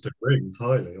 I was just agreeing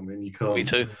entirely. I mean, Me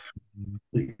too.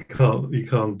 you can't.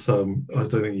 I don't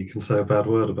think you can say a bad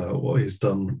word about what he's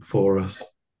done for us.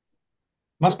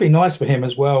 must be nice for him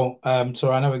as well.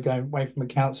 Sorry, I know we're going away from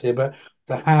accounts here, but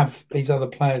to have these other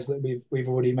players that we've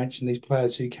already mentioned, these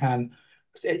players who can,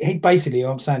 he basically,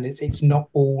 I'm saying it's not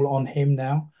all on him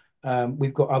now.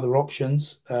 We've got other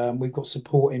options. We've got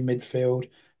support in midfield.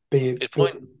 Good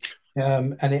point.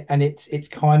 And it's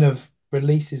kind of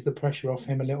releases the pressure off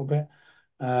him a little bit.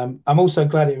 I'm also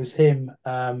glad it was him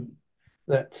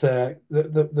that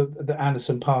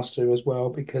Anderson passed to as well,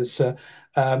 because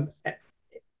that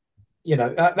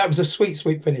was a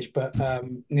sweet finish. But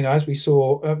as we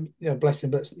saw, bless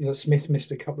him, but Smith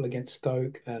missed a couple against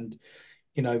Stoke, and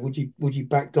would you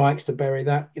back Dykes to bury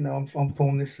that? On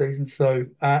form this season. So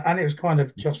and it was kind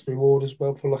of just reward as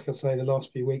well for, like I say, the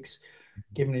last few weeks,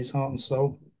 giving his heart and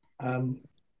soul.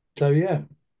 So yeah,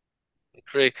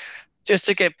 Agree. Just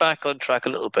to get back on track a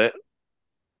little bit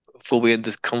before we end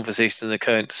this conversation in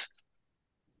accounts.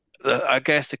 I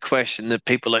guess the question that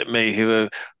people like me who are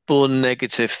born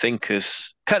negative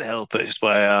thinkers can't help it. It's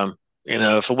why I am.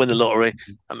 If I win the lottery,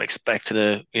 I'm expecting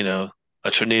a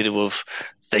tornado of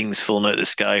things falling out of the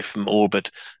sky from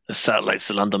orbit, the satellites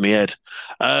to land on my head.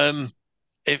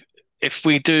 If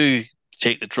we do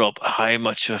take the drop, how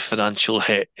much of a financial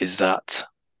hit is that,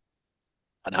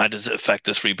 and how does it affect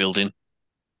us rebuilding?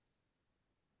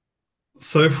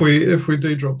 So if we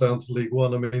do drop down to League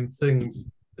One, I mean,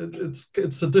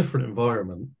 it's a different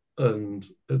environment, and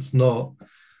it's not,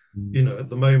 at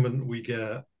the moment we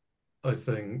get, I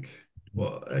think,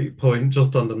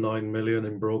 just under 9 million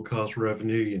in broadcast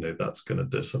revenue. That's going to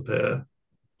disappear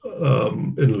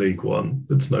in League One.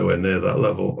 It's nowhere near that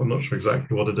level. I'm not sure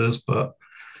exactly what it is, but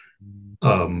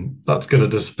that's going to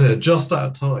disappear just at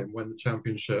a time when the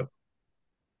Championship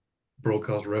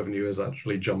broadcast revenue is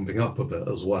actually jumping up a bit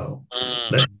as well.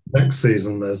 Next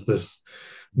season, there's this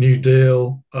new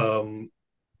deal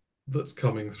that's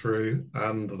coming through,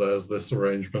 and there's this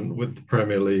arrangement with the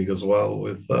Premier League as well,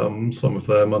 with some of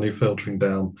their money filtering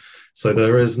down. So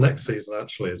there is, next season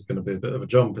actually is going to be a bit of a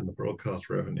jump in the broadcast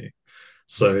revenue.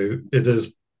 So it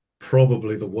is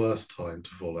probably the worst time to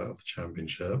fall out of the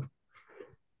Championship.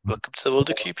 Welcome to the world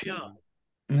of QPR.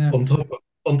 Yeah. On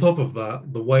top of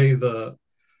that, the way that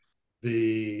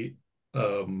the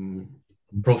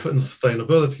profit and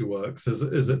sustainability works is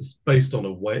it's based on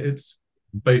it's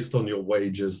based on your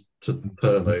wages to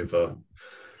turnover.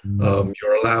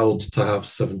 You're allowed to have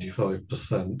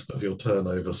 75% of your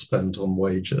turnover spent on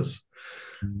wages.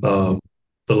 The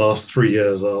last 3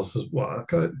 years, ours is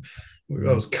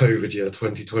that was COVID year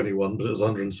 2021, but it was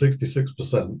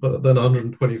 166%, but then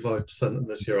 125%, and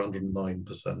this year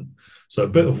 109%. So a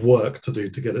bit of work to do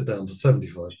to get it down to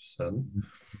 75%.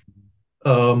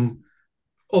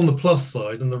 On the plus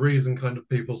side, and the reason kind of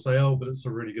people say, oh, but it's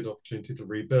a really good opportunity to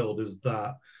rebuild, is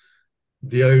that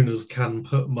the owners can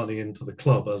put money into the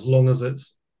club as long as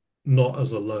it's not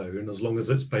as a loan, as long as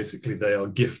it's basically they are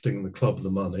gifting the club the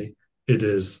money, it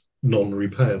is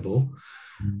non-repayable,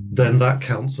 then that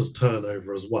counts as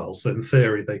turnover as well. So in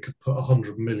theory, they could put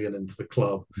 100 million into the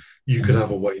club. You could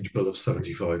have a wage bill of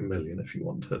 75 million if you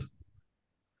wanted.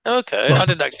 Okay, I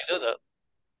didn't actually know that.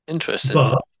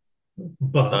 Interesting.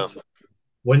 But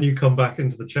when you come back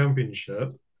into the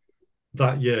Championship,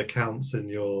 that year counts in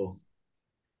your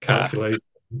calculations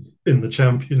in the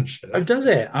Championship. Oh, does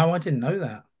it? Oh, I didn't know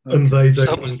that. Okay. And they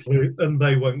don't include, and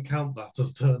they won't count that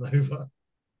as turnover.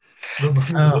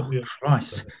 Oh,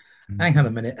 Christ. Hang on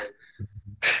a minute.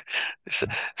 So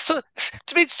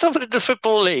to me, someone in the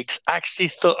football leagues actually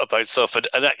thought about something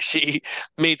and actually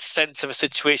made sense of a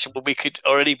situation where we could,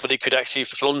 or anybody could actually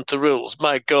flaunt the rules.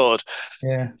 My God.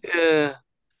 Yeah. Yeah.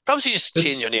 Perhaps you just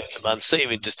change your name to Man City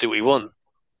and just do what you want.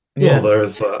 Yeah. Well, there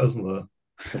is that, isn't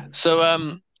there?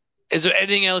 So, is there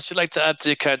anything else you'd like to add to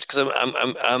the accounts? Because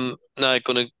I'm now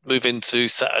going to move into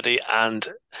Saturday and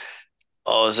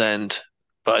Oz End,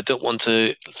 but I don't want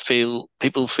to feel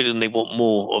people feeling they want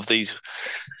more of these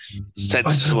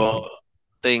sensible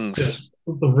things.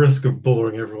 Yeah, the risk of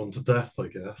boring everyone to death, I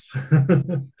guess.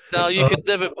 No, you could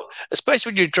never, especially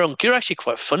when you're drunk. You're actually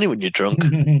quite funny when you're drunk.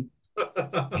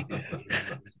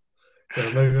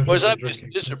 Whereas I'm just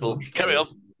miserable. Carry on.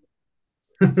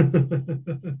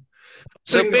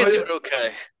 So basically,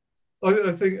 okay.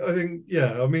 I think,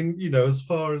 yeah. I mean, as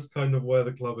far as kind of where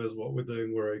the club is, what we're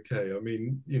doing, we're okay. I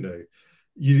mean,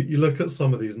 you look at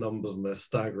some of these numbers and they're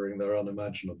staggering, they're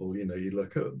unimaginable. You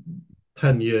look at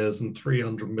 10 years and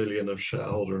 300 million of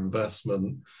shareholder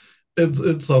investment.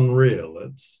 It's unreal.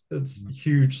 It's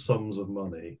huge sums of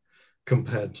money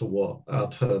compared to what our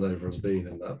turnover has been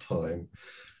in that time.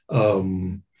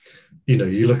 Um,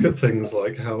 you look at things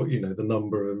like how, the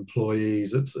number of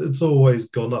employees, it's always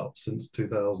gone up since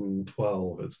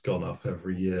 2012. It's gone up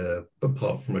every year,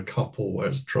 apart from a couple where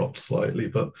it's dropped slightly.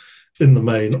 But in the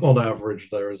main, on average,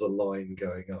 there is a line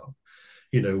going up.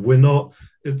 We're not,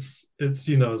 it's,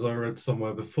 as I read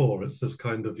somewhere before, it's this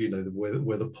kind of,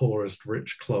 we're the poorest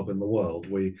rich club in the world.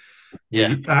 We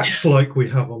act like we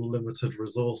have unlimited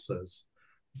resources,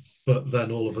 but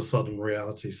then all of a sudden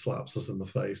reality slaps us in the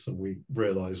face and we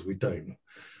realize we don't.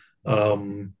 I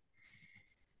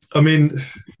mean,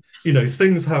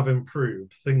 things have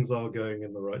improved. Things are going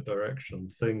in the right direction.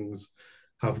 Things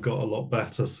have got a lot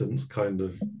better since kind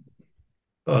of,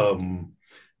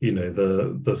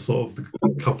 the sort of the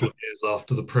couple of years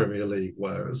after the Premier League,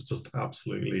 where it's just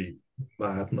absolutely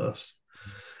madness.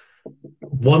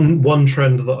 One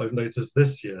trend that I've noticed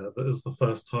this year, that is the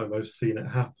first time I've seen it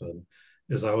happen,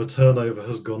 is our turnover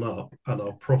has gone up and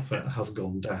our profit has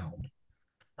gone down.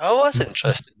 Oh, that's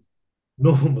interesting.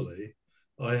 Normally,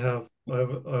 I have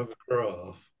a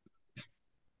graph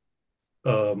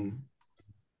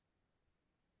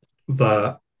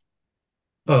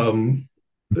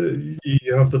that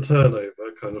you have the turnover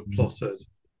kind of plotted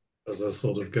as they're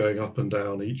sort of going up and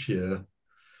down each year,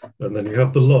 and then you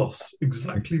have the loss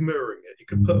exactly mirroring it. You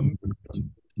could put them two.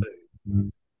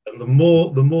 And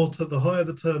the higher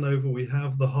the turnover we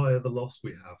have, the higher the loss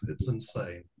we have. It's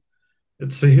insane.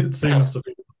 It seems to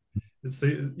be,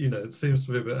 it seems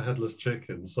to be a bit headless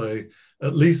chicken. So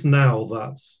at least now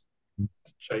that's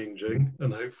changing,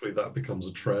 and hopefully that becomes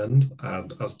a trend.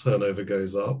 And as turnover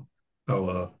goes up,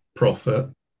 our profit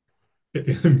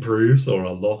improves or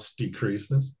our loss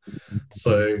decreases.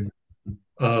 So,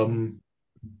 and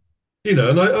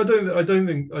I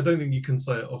don't think you can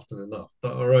say it often enough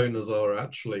that our owners are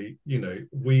actually,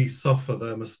 we suffer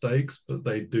their mistakes, but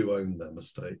they do own their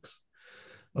mistakes.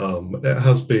 It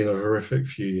has been a horrific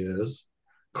few years,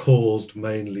 caused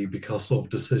mainly because of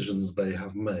decisions they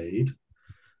have made,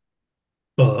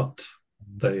 but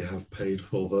they have paid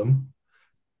for them.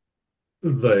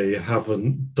 They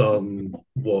haven't done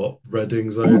what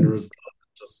Reading's owner has done,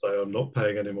 just say, I'm not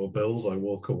paying any more bills, I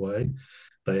walk away.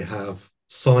 They have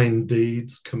signed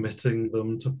deeds committing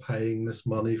them to paying this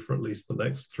money for at least the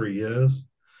next 3 years.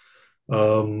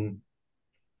 So,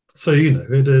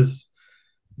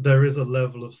 there is a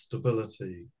level of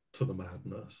stability to the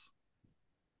madness.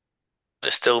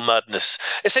 It's still madness.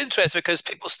 It's interesting because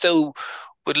people still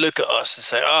would look at us and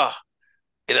say,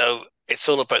 it's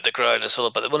all about the ground, it's all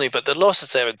about the money. But the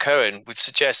losses they're incurring would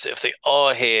suggest that if they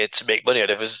are here to make money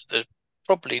out of us, they're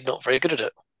probably not very good at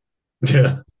it.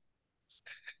 Yeah.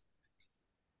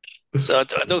 So I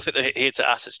don't think they're here to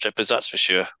asset strippers, that's for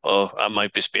sure. Or I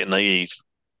might just be naive.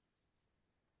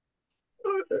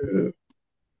 I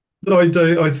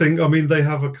think, they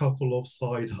have a couple of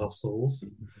side hustles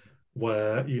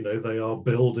where, they are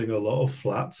building a lot of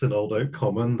flats in Old Oak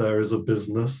Common. There is a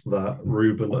business that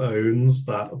Ruben owns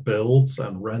that builds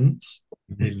and rents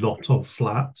a lot of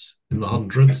flats in the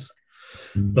hundreds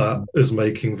that is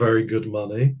making very good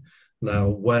money. Now,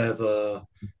 whether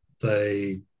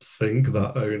they think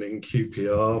that owning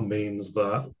QPR means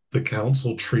that the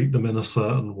council treat them in a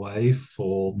certain way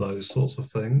for those sorts of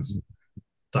things,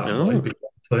 that might be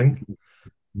one thing.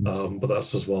 But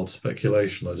that's just wild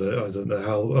speculation. I don't know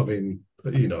how. I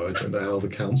don't know how the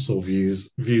council views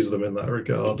them in that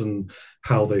regard and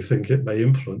how they think it may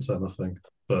influence anything.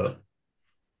 But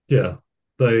yeah,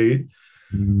 they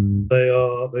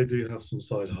do have some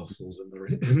side hustles in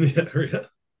the area.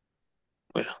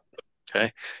 Well,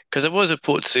 okay, because there was a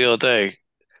report the other day.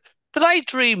 Did I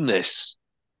dream this?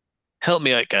 Help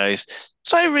me out, guys.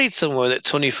 Did I read somewhere that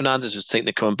Tony Fernandez was thinking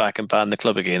of coming back and ban the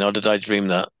club again, or did I dream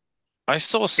that? I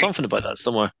saw something about that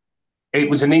somewhere. It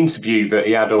was an interview that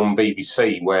he had on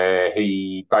BBC where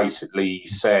he basically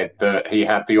said that he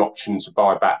had the option to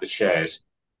buy back the shares.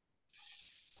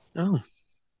 Oh,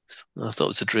 I thought it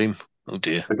was a dream. Oh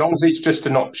dear. As long as it's just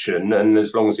an option and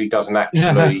as long as he doesn't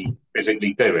actually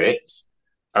physically do it,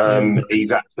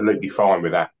 he's absolutely fine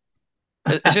with that.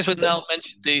 It's just when Niall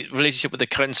mentioned the relationship with the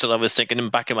council, I was thinking in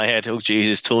the back of my head, oh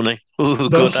Jesus, Tony. Oh,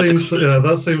 that seems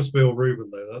to be all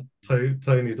Ruben though. That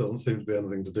Tony doesn't seem to be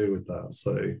anything to do with that.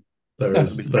 So there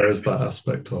is that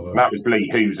aspect of it. That was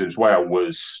Lee Hughes as well,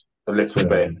 was a little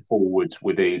bit forward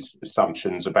with his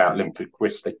assumptions about Linford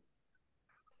Christie.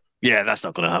 Yeah, that's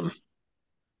not going to happen.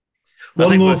 I One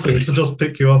think more we're thing to just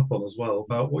pick you up on as well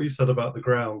about what you said about the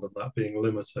ground and that being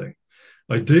limiting.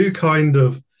 I do kind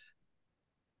of,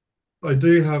 I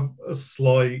do have a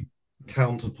slight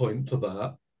counterpoint to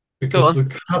that go because on.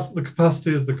 the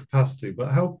capacity is the capacity,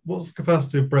 but what's the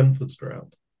capacity of Brentford's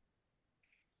ground?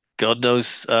 God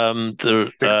knows.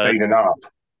 The 16 and a half.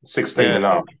 16 yeah. and a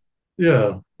half.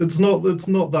 Yeah, it's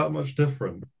not that much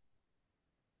different.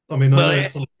 I mean, I Well, know yeah,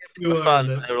 it's a lot the newer and fans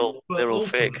it's, but they're all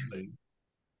fake. ultimately,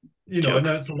 I Joke.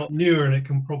 know it's a lot newer and it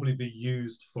can probably be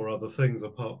used for other things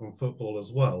apart from football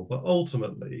as well. But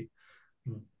ultimately,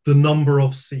 the number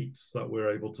of seats that we're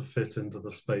able to fit into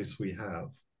the space we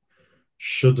have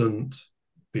shouldn't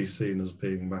be seen as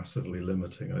being massively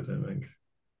limiting, I don't think.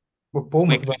 Well,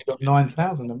 Bournemouth We, have only got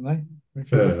 9,000, haven't they?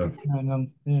 If you look,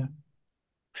 Yeah.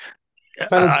 yeah.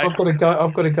 Fellas, I, I've got to go.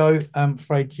 I've got to go. I'm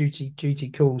afraid duty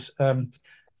calls.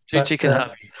 Duty But can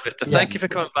have you. But yeah, thank you for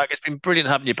coming back. It's been brilliant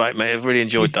having you back, mate. I've really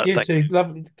enjoyed you, that. you Thank too.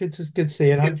 Lovely, good to see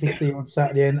you. And hopefully see you on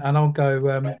Saturday. And I'll go.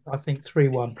 I think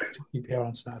 3-1 to QPR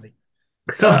on Saturday.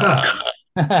 That's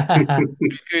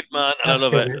good, man, and I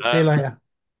love cool. it. See you later.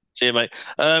 See you, mate.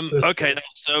 Cheers, Okay, boys.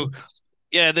 so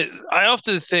yeah, I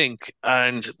often think,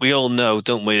 and we all know,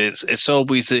 don't we? It's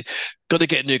always got to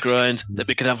get a new ground that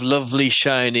we can have lovely,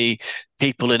 shiny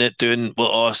people in it doing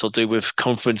what Arsenal do with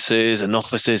conferences and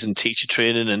offices and teacher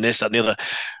training and this, that, and the other.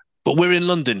 But we're in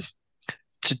London.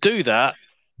 To do that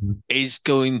is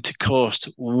going to cost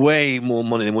way more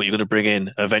money than what you're going to bring in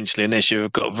eventually. And this year,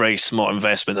 we've got a very smart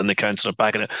investment and the council are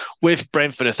backing it. With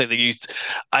Brentford, I think they used,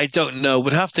 I don't know,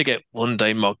 would have to get one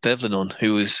day Mark Devlin on,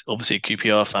 who was obviously a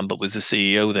QPR fan, but was the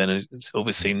CEO then and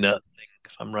overseen that thing,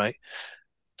 if I'm right.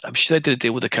 I'm sure they did a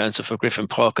deal with the council for Griffin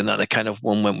Park and that they kind of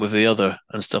one went with the other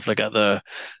and stuff like that there.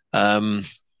 Um,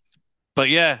 but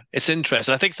yeah, it's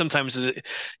interesting. I think sometimes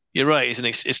you're right.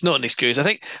 It's not an excuse. I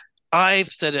think I've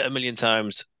said it a million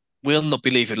times. We'll not be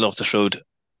leaving Loftus Road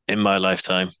in my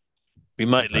lifetime. We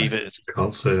might I leave it.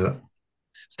 can't see it.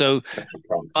 So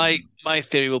my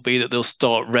theory will be that they'll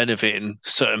start renovating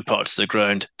certain parts of the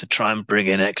ground to try and bring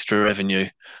in extra revenue.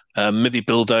 Maybe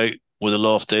build out where the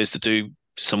loft is to do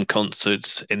some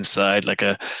concerts inside, like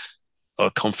a or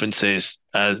conferences.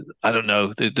 I don't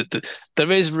know.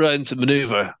 There is room to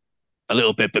manoeuvre a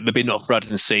little bit, but maybe not for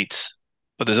adding seats.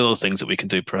 But there's other things that we can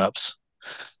do, perhaps.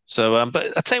 So,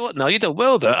 but I tell you what, now you done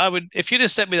well there. I would, if you'd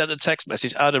have sent me that in a text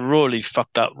message, I'd have royally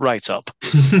fucked that right up.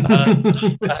 Uh,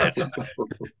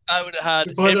 I would have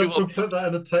had If I'd have everyone. to put that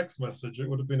in a text message, it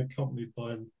would have been accompanied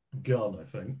by a gun, I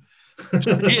think.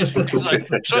 Yeah, it's like,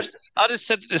 trust. I just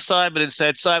said to Simon and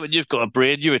said, Simon, you've got a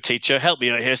brain. You're a teacher. Help me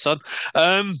out here, son.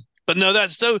 But no,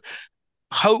 that's so.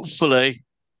 Hopefully,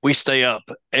 we stay up.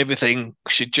 Everything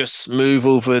should just move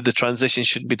over. The transition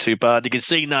shouldn't be too bad. You can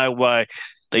see now why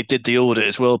they did the audit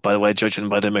as well, by the way, judging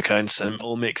by them accounts, and it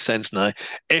all makes sense now.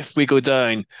 If we go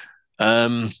down,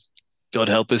 um, God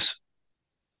help us.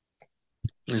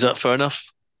 Is that fair enough?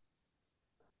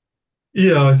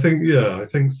 I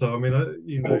think so. I mean,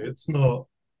 it's not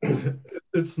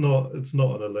it's not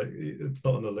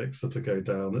an elixir to go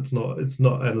down. It's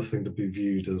not anything to be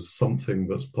viewed as something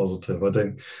that's positive.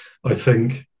 I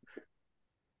think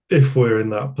if we're in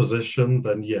that position,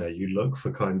 then yeah, you look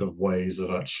for kind of ways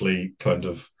of actually kind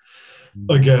of,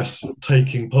 I guess,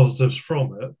 taking positives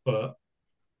from it. But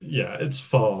yeah, it's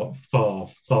far, far,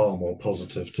 far more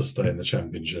positive to stay in the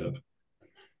championship.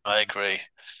 I agree.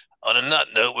 On that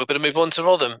note, we're going to move on to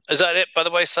Rotherham. Is that it, by the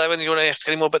way, Simon? You want to ask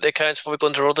any more about the accounts before we go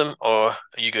on to Rotherham, or are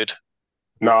you good?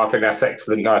 No, I think that's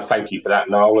excellent. No, thank you for that,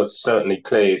 Niall. It certainly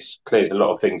clears a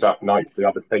lot of things up. And hopefully,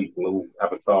 other people will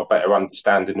have a far better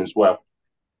understanding as well.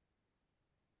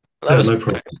 Well, Yeah, no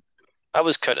problem. I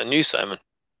was counting you, Simon.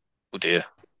 Oh dear.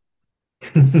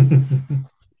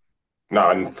 No,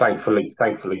 and thankfully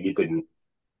you didn't.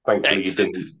 Thankfully, you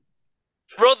Excellent. didn't.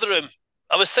 Rotherham.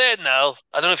 I was saying now,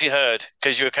 I don't know if you heard,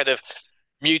 because you were kind of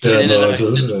muting Yeah, in and no, out it's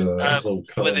all with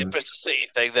the carnage. Bristol City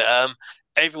thing that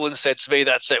everyone said to me,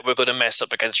 that's it, we're going to mess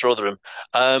up against Rotherham.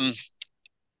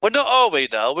 We're not, are we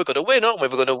now? We're going to win, aren't we?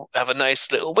 We're going to have a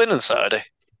nice little win on Saturday.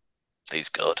 Please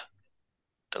God,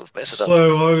 don't mess it up.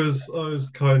 So I was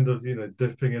kind of,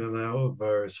 dipping in and out of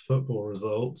various football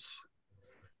results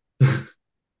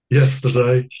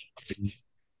yesterday,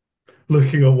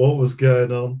 looking at what was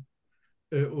going on.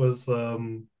 It was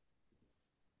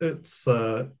it's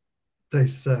they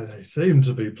say they seem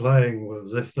to be playing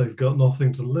as if they've got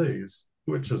nothing to lose,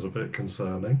 which is a bit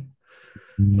concerning.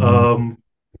 Um,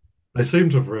 they seem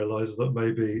to have realised that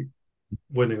maybe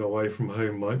winning away from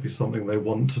home might be something they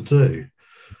want to do,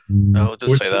 I'll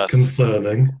just say which is that.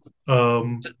 concerning.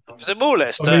 Because they're more or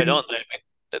less I down, mean, aren't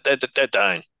they? They're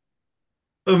down.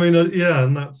 I mean,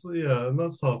 and that's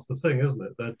half the thing, isn't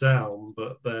it? They're down,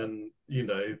 but then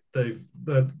they've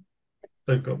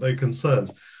got no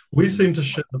concerns. We seem to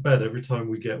shit the bed every time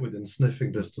we get within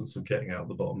sniffing distance of getting out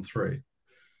the bottom three.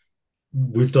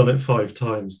 We've done it 5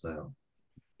 times now,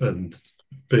 and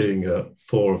being at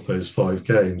 4 of those 5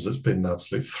 games, it's been an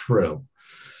absolute thrill.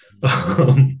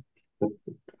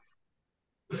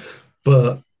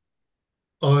 But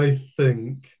I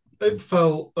think it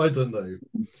felt, I don't know,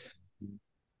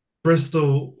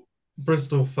 Bristol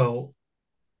felt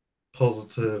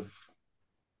positive.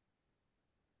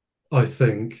 I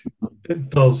think it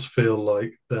does feel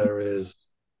like there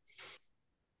is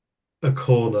a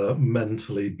corner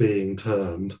mentally being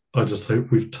turned. I just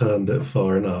hope we've turned it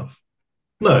far enough.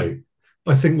 No,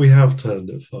 I think we have turned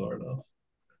it far enough.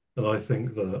 And I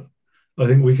think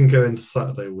we can go into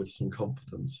Saturday with some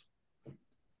confidence.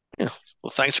 Yeah.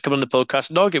 Well, thanks for coming on the podcast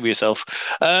and arguing with yourself.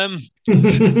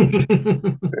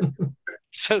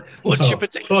 So, what's your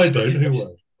prediction? If I don't, who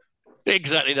will?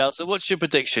 Exactly, Niall. So, what's your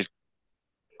prediction?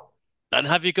 And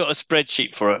have you got a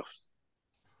spreadsheet for it?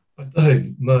 I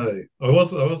don't know. I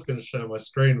was going to share my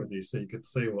screen with you so you could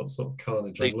see what sort of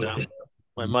carnage Please I'm don't. looking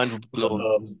My mind will be at.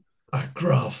 blown.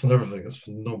 Graphs and everything is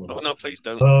Oh, phenomenal. no, please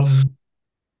don't.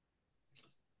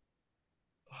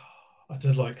 I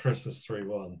did like Chris's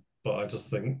 3-1, but I just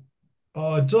think,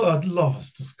 I'd love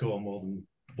us to score more than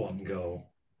one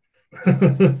goal.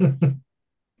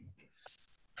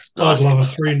 I'd love a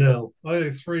 3-0. I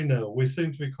think 3-0. We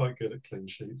seem to be quite good at clean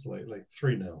sheets lately.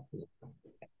 3-0.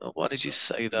 Why did you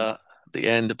say that at the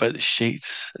end about the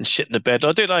sheets and shit in the bed?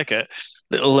 I do like it.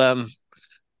 Little,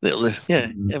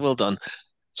 yeah, well done.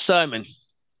 Simon.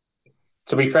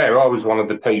 To be fair, I was one of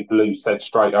the people who said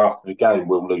straight after the game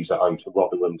we'll lose at home to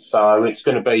Rotherham. So it's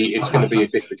going to be a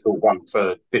difficult one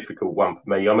for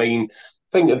me. I mean,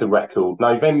 think of the record.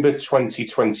 November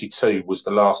 2022 was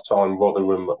the last time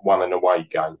Rotherham won an away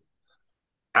game.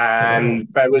 And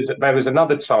there was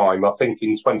another time, I think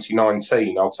in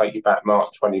 2019, I'll take you back March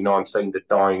 2019, the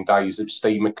dying days of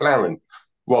Steve McLaren.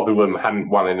 Rotherham hadn't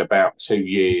won in about 2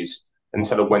 years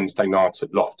until a Wednesday night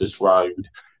at Loftus Road,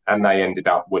 and they ended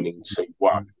up winning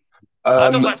 2-1. I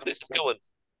don't like this going.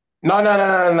 No.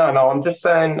 I'm just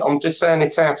saying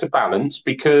it's out of balance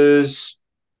because,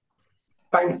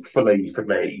 thankfully for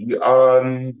me,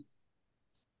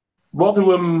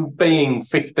 Rotherham being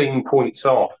 15 points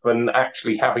off and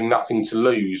actually having nothing to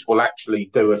lose will actually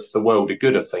do us the world of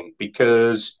good, I think,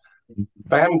 because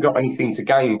they haven't got anything to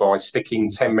gain by sticking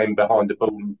 10 men behind the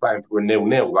ball and playing for a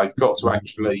 0-0. They've got to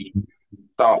actually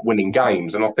start winning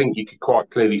games. And I think you could quite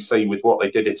clearly see with what they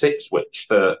did at Ipswich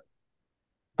that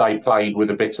they played with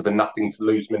a bit of a nothing to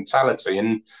lose mentality.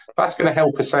 And that's going to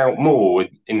help us out more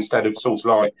instead of sort of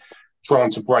like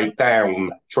trying to break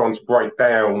down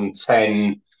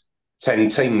 10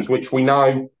 teams, which we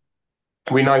know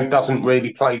doesn't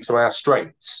really play to our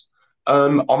strengths.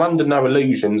 I'm under no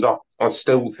illusions. I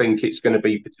still think it's going to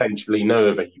be potentially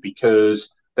nervy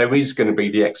because there is going to be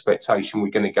the expectation we're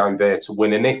going to go there to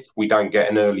win. And if we don't get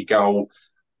an early goal,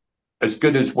 as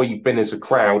good as we've been as a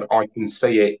crowd, I can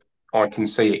see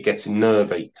it getting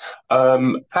nervy.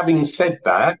 Having said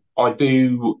that, I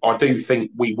do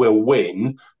think we will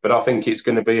win, but I think it's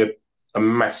going to be a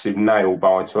massive nail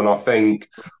biter, and I think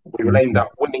we will end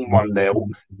up winning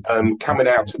 1-0, coming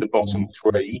out to the bottom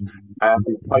three, and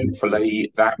hopefully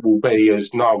that will be,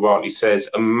 as Niall rightly says,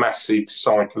 a massive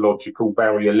psychological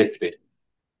barrier lifted.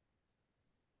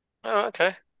 Oh,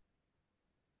 okay.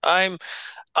 I'm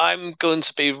going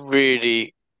to be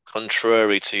really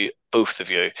contrary to both of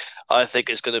you. I think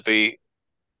it's going to be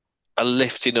a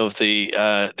lifting of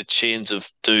the chains of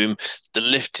doom, the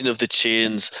lifting of the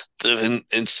chains that have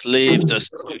enslaved us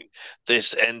to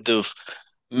this end of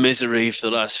misery for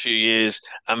the last few years,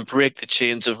 and break the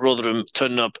chains of Rotherham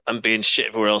turning up and being shit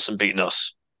everywhere else and beating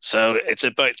us. So it's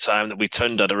about time that we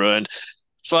turned that around.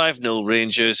 5-0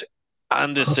 Rangers,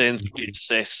 Anderson 3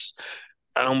 assists,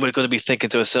 and we're going to be thinking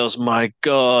to ourselves, my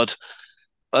God.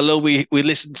 Although we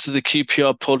listened to the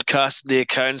QPR podcast, the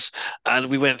accounts, and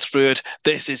we went through it,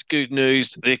 this is good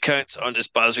news. The accounts aren't as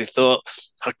bad as we thought.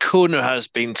 A corner has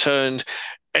been turned.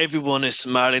 Everyone is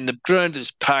smiling. The ground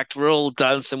is packed. We're all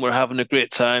dancing. We're having a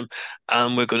great time,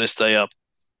 and we're going to stay up.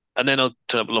 And then I'll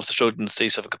turn up off the road and see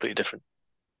something completely different.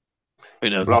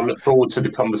 Who knows? Well, I look forward to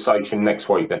the conversation next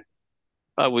week then.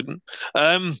 I wouldn't.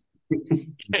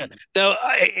 Yeah. No,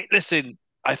 listen,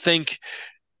 I think,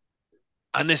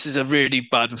 and this is a really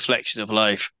bad reflection of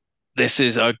life.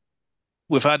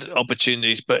 We've had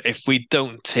opportunities, but if we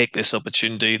don't take this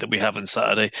opportunity that we have on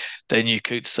Saturday, then you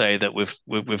could say that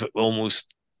we've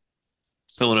almost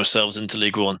thrown ourselves into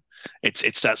League One.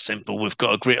 It's that simple. We've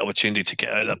got a great opportunity to get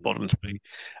out of that bottom three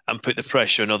and put the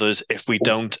pressure on others. If we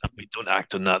don't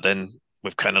act on that, then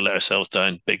we've kind of let ourselves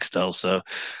down big style. So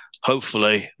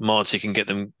hopefully Marty can get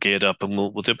them geared up and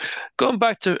we'll do. Going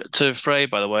back to Frey,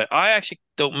 by the way, I actually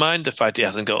don't mind the fact he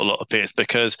hasn't got a lot of pace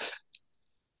because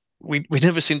we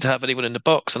never seem to have anyone in the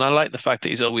box, and I like the fact that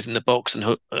he's always in the box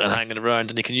and hanging around,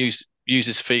 and he can use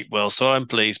his feet well. So I'm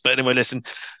pleased. But anyway, listen,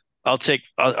 I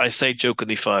say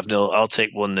jokingly 5-0. I'll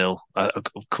take 1-0.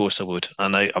 Of course I would,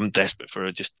 and I'm desperate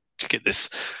for just to get this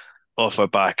off our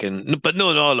back. But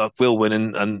no, look, we'll win,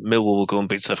 and Millwall will go and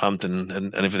beat Southampton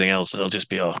and everything else. It'll just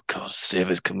be, oh God,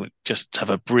 save us! Can we just have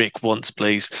a break once,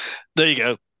 please? There you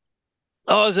go.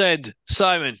 RZ,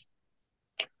 Simon.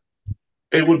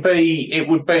 It would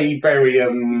be very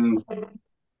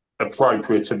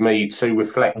appropriate of me to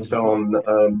reflect on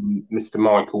Mr.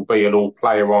 Michael Beale, or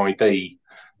Player ID,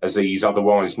 as he's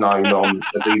otherwise known on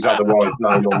Twitter,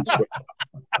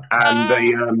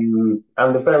 and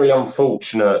the very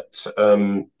unfortunate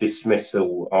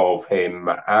dismissal of him.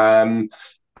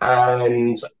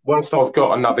 And once I've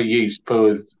got another use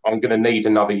I'm going to need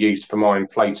another use for my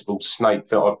inflatable snake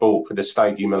that I bought for the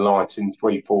Stadium of Light in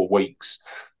 3-4 weeks.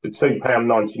 The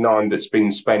 £2.99 that's been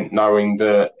spent, knowing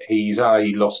that he's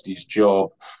A, lost his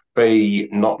job, B,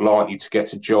 not likely to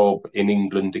get a job in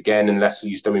England again unless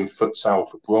he's doing futsal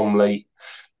for Bromley.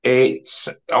 I'd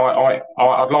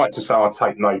like to say I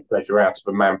take no pleasure out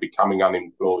of a man becoming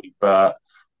unemployed, but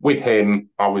with him,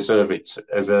 I reserve it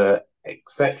as a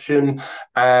exception.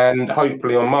 And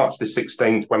hopefully on March the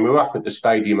 16th, when we're up at the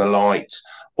Stadium of Light,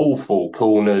 all four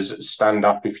corners, stand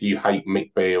up if you hate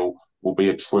Mick Beale, will be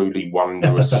a truly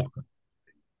wondrous. There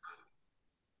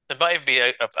might even be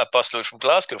a busload from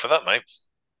Glasgow for that, mate.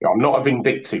 I'm not a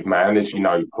vindictive man, as you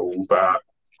know, Paul, but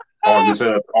I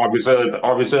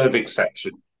reserve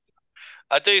exception.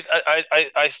 I do.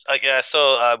 I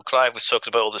saw Clive was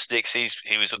talking about all the sneaks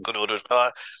he was going to order.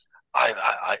 I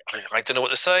don't know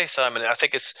what to say, Simon. I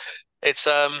think it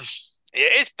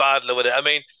is bad, with it. I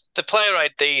mean, the player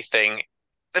ID thing,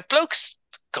 the bloke's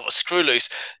got a screw loose.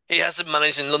 He hasn't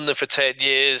managed in London for 10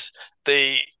 years.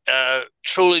 The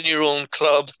trolling your own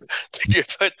club, you're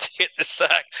about to get the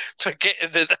sack for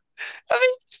getting the. I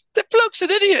mean, the bloke's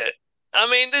an idiot. I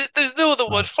mean, there's no other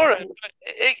word for it.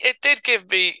 It did give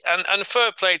me, and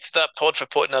fair play to that pod for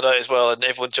putting that out as well, and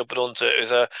everyone jumping onto it.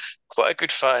 It was quite a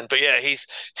good find. But yeah, he's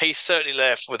certainly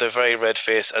left with a very red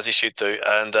face, as he should do.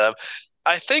 And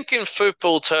I think in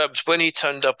football terms, when he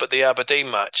turned up at the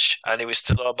Aberdeen match and he was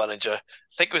still our manager, I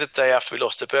think it was a day after we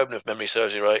lost to Birmingham, if memory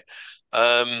serves you right.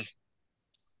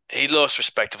 He lost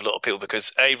respect of a lot of people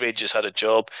because Rangers had a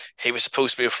job. He was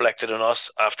supposed to be reflected on us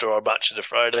after our match on the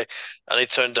Friday, and he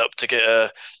turned up to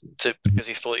get because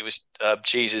he thought he was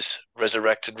Jesus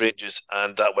resurrected Rangers,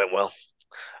 and that went well.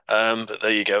 But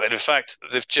there you go. And in fact,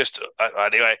 they've just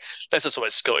anyway. Let's not talk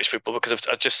about Scottish football because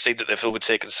I've just seen that they've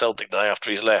overtaken Celtic now after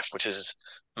he's left, which is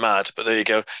mad. But there you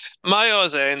go. My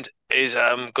odds end is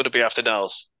going to be after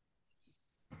Niall's.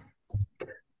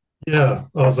 Yeah,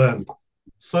 odds end.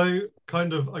 So,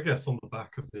 kind of, I guess, on the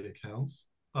back of the accounts,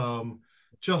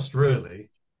 just really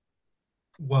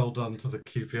well done to the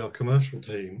QPR commercial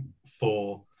team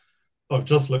for. I've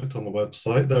just looked on the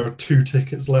website. There are 2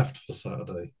 tickets left for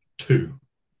Saturday. 2.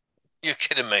 You're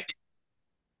kidding me.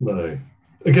 No.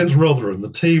 Against Rotherham,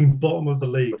 the team bottom of the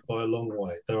league by a long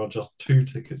way. There are just 2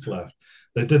 tickets left.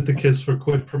 They did the Kids for a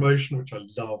Quid promotion, which I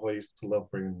love. I used to love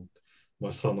bringing my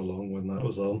son along when that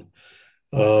was on.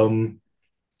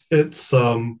 It's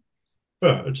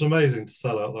amazing to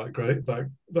sell out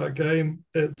that game.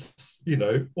 It's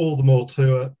all the more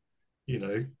to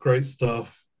it. Great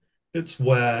stuff. It's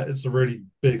a really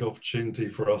big opportunity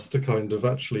for us to kind of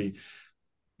actually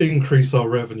increase our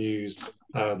revenues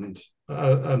and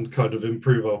kind of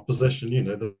improve our position.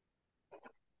 The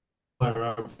higher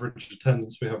average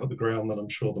attendance we have at the ground, then I'm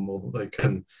sure the more that they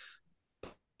can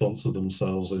sponsor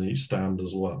themselves in each stand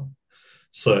as well.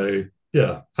 So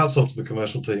yeah, hats off to the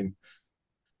commercial team.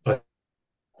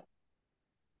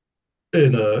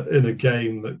 In a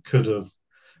game that could have,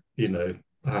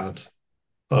 had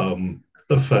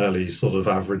a fairly sort of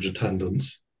average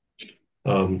attendance,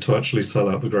 to actually sell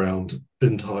out the ground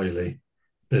entirely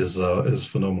is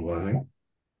phenomenal, I think.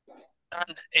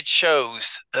 And it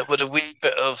shows that with a wee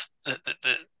bit of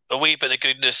a wee bit of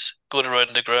goodness going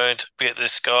around the ground, be it the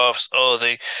scarves or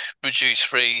the reduced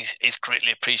fees, is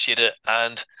greatly appreciated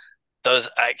and does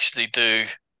actually do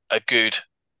a good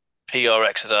PR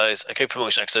exercise, a good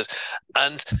promotion exercise,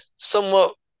 and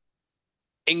somewhat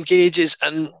engages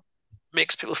and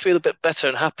makes people feel a bit better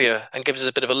and happier and gives us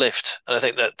a bit of a lift. And I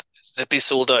think that to be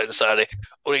sold out on Saturday.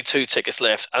 Only 2 tickets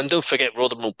left. And don't forget,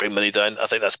 Rotherham won't bring money down. I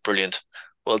think that's brilliant.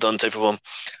 Well done to everyone.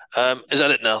 Is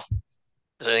that it now?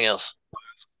 Is there anything else?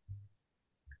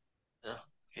 No?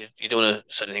 You don't want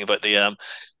to say anything about the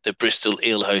Bristol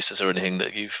ale houses or anything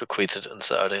that you've equated on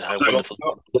Saturday and how wonderful.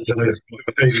 I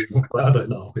don't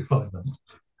know. I'll be fine then.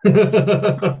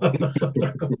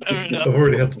 I've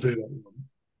already had to do that once.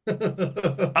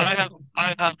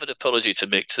 I have an apology to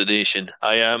make to the nation.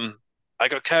 I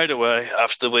got carried away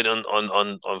after the win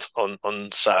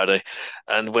on Saturday,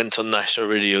 and went on national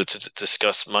radio to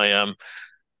discuss my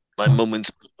moment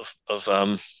of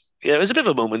it was a bit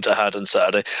of a moment I had on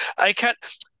Saturday. I can't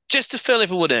just to fill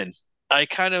everyone in. I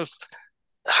kind of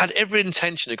had every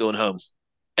intention of going home,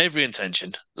 every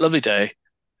intention. Lovely day,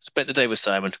 spent the day with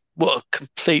Simon. What a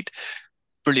complete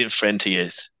brilliant friend he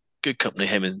is. Good company,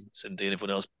 him and Cindy and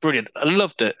everyone else. Brilliant. I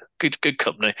loved it. Good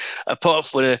company. Apart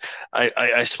from when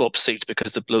I swapped seats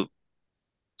because the bloke,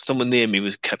 someone near me,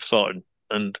 was kept farting.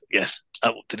 And yes,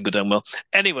 that didn't go down well.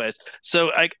 Anyways, so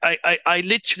I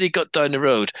literally got down the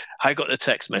road. I got a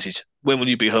text message. When will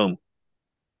you be home?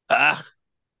 Not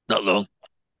long.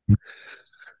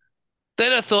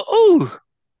 Then I thought,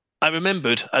 I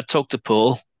remembered I'd talked to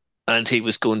Paul and he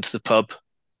was going to the pub,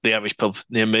 the Irish pub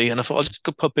near me, and I thought I'll just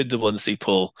go pop into one and see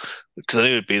Paul because I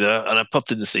knew he'd be there, and I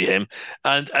popped in to see him.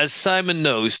 And as Simon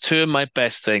knows, 2 of my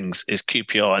best things is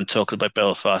QPR and talking about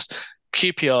Belfast.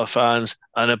 QPR fans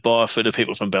and a bar full of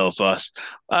people from Belfast.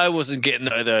 I wasn't getting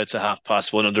out of there to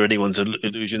 1:30 under anyone's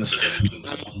illusions.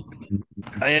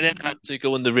 I then had to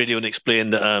go on the radio and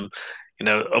explain that,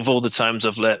 of all the times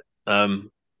I've let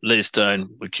Liz down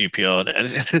with QPR,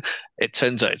 and it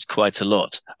turns out it's quite a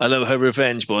lot. I know her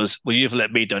revenge was, well, you've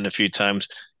let me down a few times.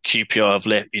 QPR have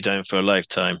let you down for a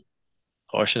lifetime.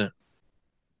 Harsh, isn't it?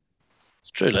 It's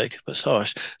true, like, but it's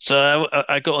harsh. So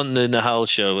I got on the Niall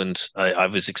show and I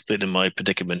was explaining my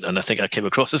predicament, and I think I came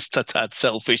across as a tad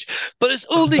selfish, but it's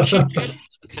only QPR.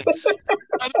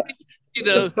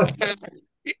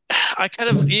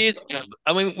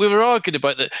 We were arguing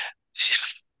about that.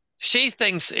 She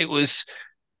thinks it was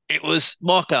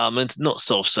Mark Almond, not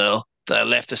soft sell, that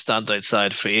left her stand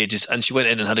outside for ages, and she went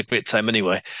in and had a great time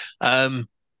anyway.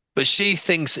 But she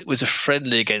thinks it was a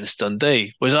friendly against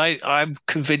Dundee, whereas I'm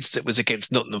convinced it was against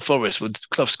Nottingham Forest when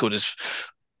Clough scored his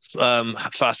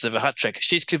fastest ever hat-trick.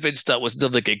 She's convinced that was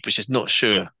another gig, but she's not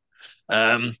sure.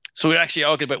 So we're actually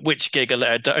arguing about which gig I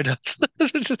let her down.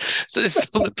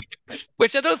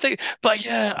 Which I don't think, but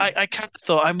yeah, I kind of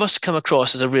thought I must come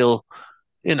across as a real,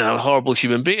 horrible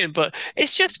human being, but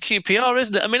it's just QPR,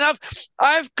 isn't it? I mean,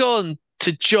 I've gone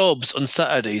to jobs on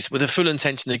Saturdays with a full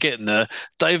intention of getting there,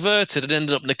 diverted and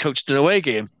ended up in a coached an away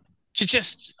game.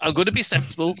 I'm going to be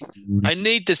sensible. I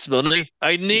need this money.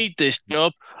 I need this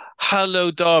job.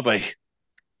 Hello, Derby.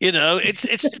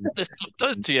 It's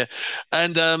done to you.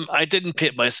 And I didn't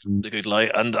paint myself in a good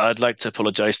light, and I'd like to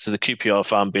apologise to the QPR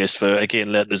fan base for,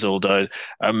 again, letting us all down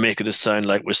and making us sound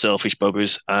like we're selfish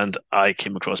buggers, and I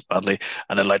came across badly,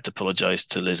 and I'd like to apologise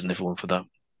to Liz and everyone for that.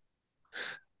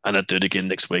 And I'd do it again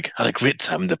next week. I had a great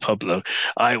time in the pub, though.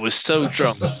 I was so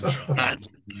drunk. And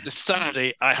the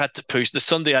Sunday I had to push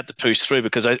through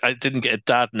because I didn't get a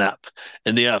dad nap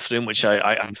in the afternoon, which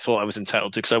I thought I was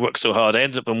entitled to because I worked so hard. I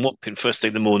ended up in whooping first thing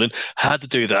in the morning. Had to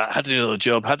do that. Had to do another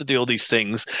job. Had to do all these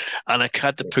things. And I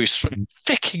had to push through.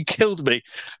 Fucking killed me.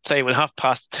 Say when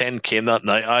 10:30 came that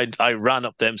night, I ran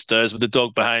up them stairs with the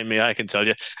dog behind me, I can tell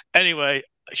you. Anyway,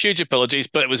 huge apologies,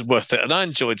 but it was worth it, and I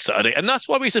enjoyed Saturday, and that's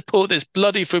why we support this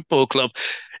bloody football club.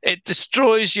 It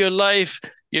destroys your life,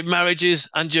 your marriages,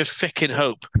 and your fucking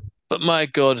hope. But my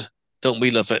God, don't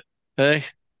we love it, eh?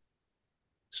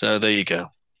 So there you go.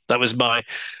 That was I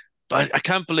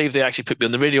can't believe they actually put me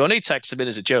on the radio. I only texted them in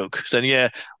as a joke. So then, yeah,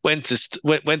 went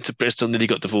to Bristol, and nearly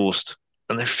got divorced,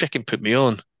 and they fucking put me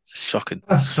on. It's shocking.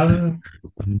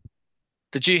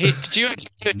 Did you hear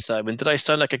it, Simon? Did I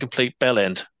sound like a complete bell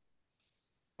end?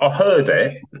 I heard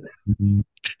it.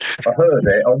 I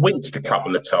winced a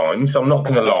couple of times. I'm not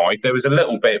going to lie. There was a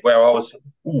little bit where I was,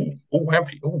 you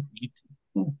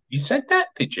said that,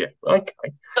 did you?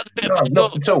 Okay. No,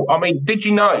 not at all. I mean, did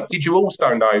you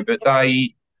also know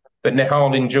that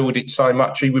Niall enjoyed it so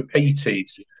much he repeated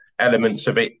elements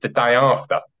of it the day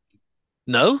after?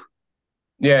 No.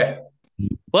 Yeah.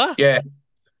 What? Yeah.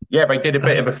 Yeah, they did a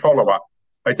bit of a follow-up.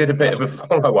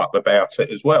 About it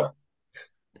as well.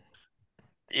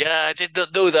 Yeah, I did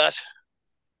not know that.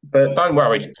 But don't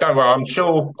worry. I'm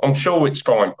sure it's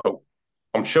fine, Paul.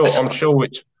 I'm sure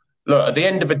it's. Look, at the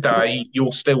end of the day,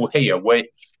 you're still here.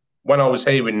 When I was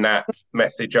hearing that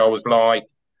message, I was like,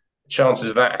 chances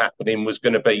of that happening was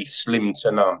going to be slim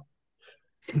to none.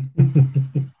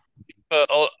 But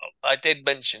I did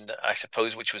mention that, I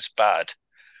suppose, which was bad.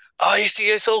 Oh, you see,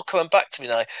 it's all coming back to me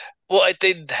now. What I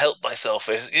did help myself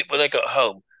is when I got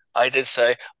home, I did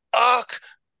say, "Oh,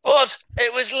 what?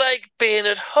 It was like being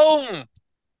at home,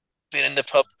 being in the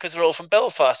pub because we're all from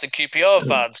Belfast and QPR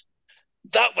fans."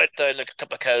 That went down like a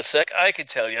cup of cow sick, I can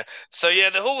tell you. So yeah,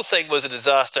 the whole thing was a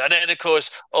disaster. And then, of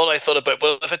course, all I thought about,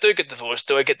 well, if I do get divorced,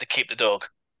 do I get to keep the dog?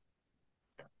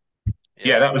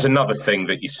 Yeah, that was another thing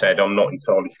that you said. I'm not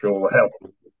entirely sure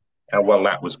how well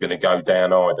that was going to go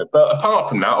down either. But apart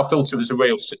from that, I thought it was a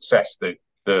real success.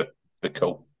 The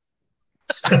call.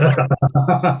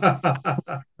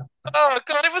 Oh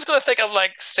God, everyone's going to think I'm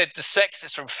like Sid the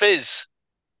Sexist from Fizz.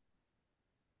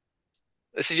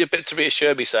 This is your bit to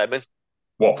reassure me, Simon.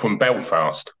 What, from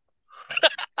Belfast?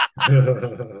 He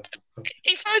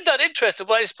found that interesting.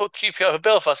 Why he support QPR for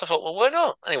Belfast? I thought, well, why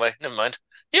not? Anyway, never mind.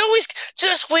 You always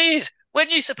just weird when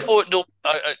you support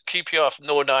QPR from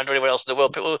Northern Ireland or anywhere else in the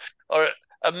world. People are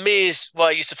amazed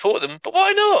why you support them, but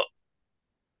why not?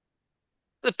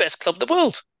 The best club in the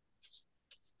world.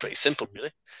 Pretty simple,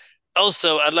 really.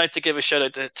 Also, I'd like to give a shout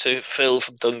out to Phil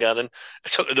from Dungannon. I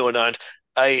took to Northern Ireland.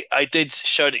 I did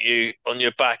shout at you on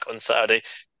your back on Saturday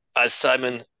as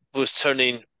Simon was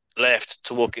turning left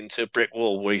to walk into a brick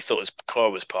wall where he thought his car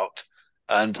was parked.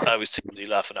 And I was too busy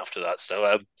laughing after that.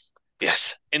 So,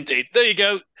 yes, indeed. There you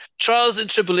go. Trials and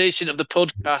tribulation of the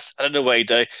podcast and an away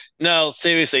day. Now,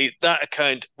 seriously, that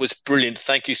account was brilliant.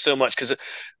 Thank you so much, because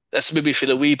that's made me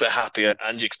feel a wee bit happier,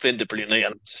 and you explained it brilliantly.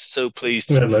 And I'm just so pleased.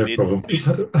 Yeah, no problem. It's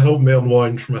helped me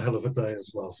unwind from a hell of a day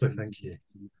as well, so thank you.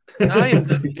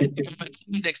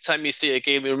 Next time you see a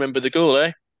game, you remember the goal,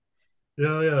 eh?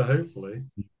 Yeah, hopefully.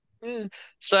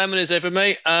 Simon is over,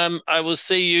 mate. I will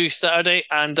see you Saturday,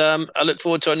 and I look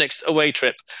forward to our next away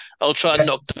trip. I'll try and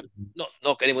not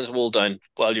knock anyone's wall down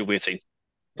while you're waiting.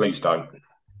 Please don't.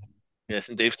 Yes,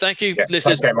 indeed. Thank you, Yeah,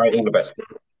 listeners. okay, mate. All the best.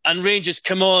 And Rangers,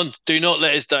 come on. Do not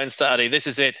let us down Saturday. This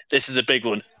is it. This is a big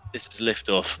one. This is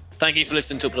liftoff. Thank you for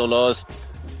listening to Open All Laws.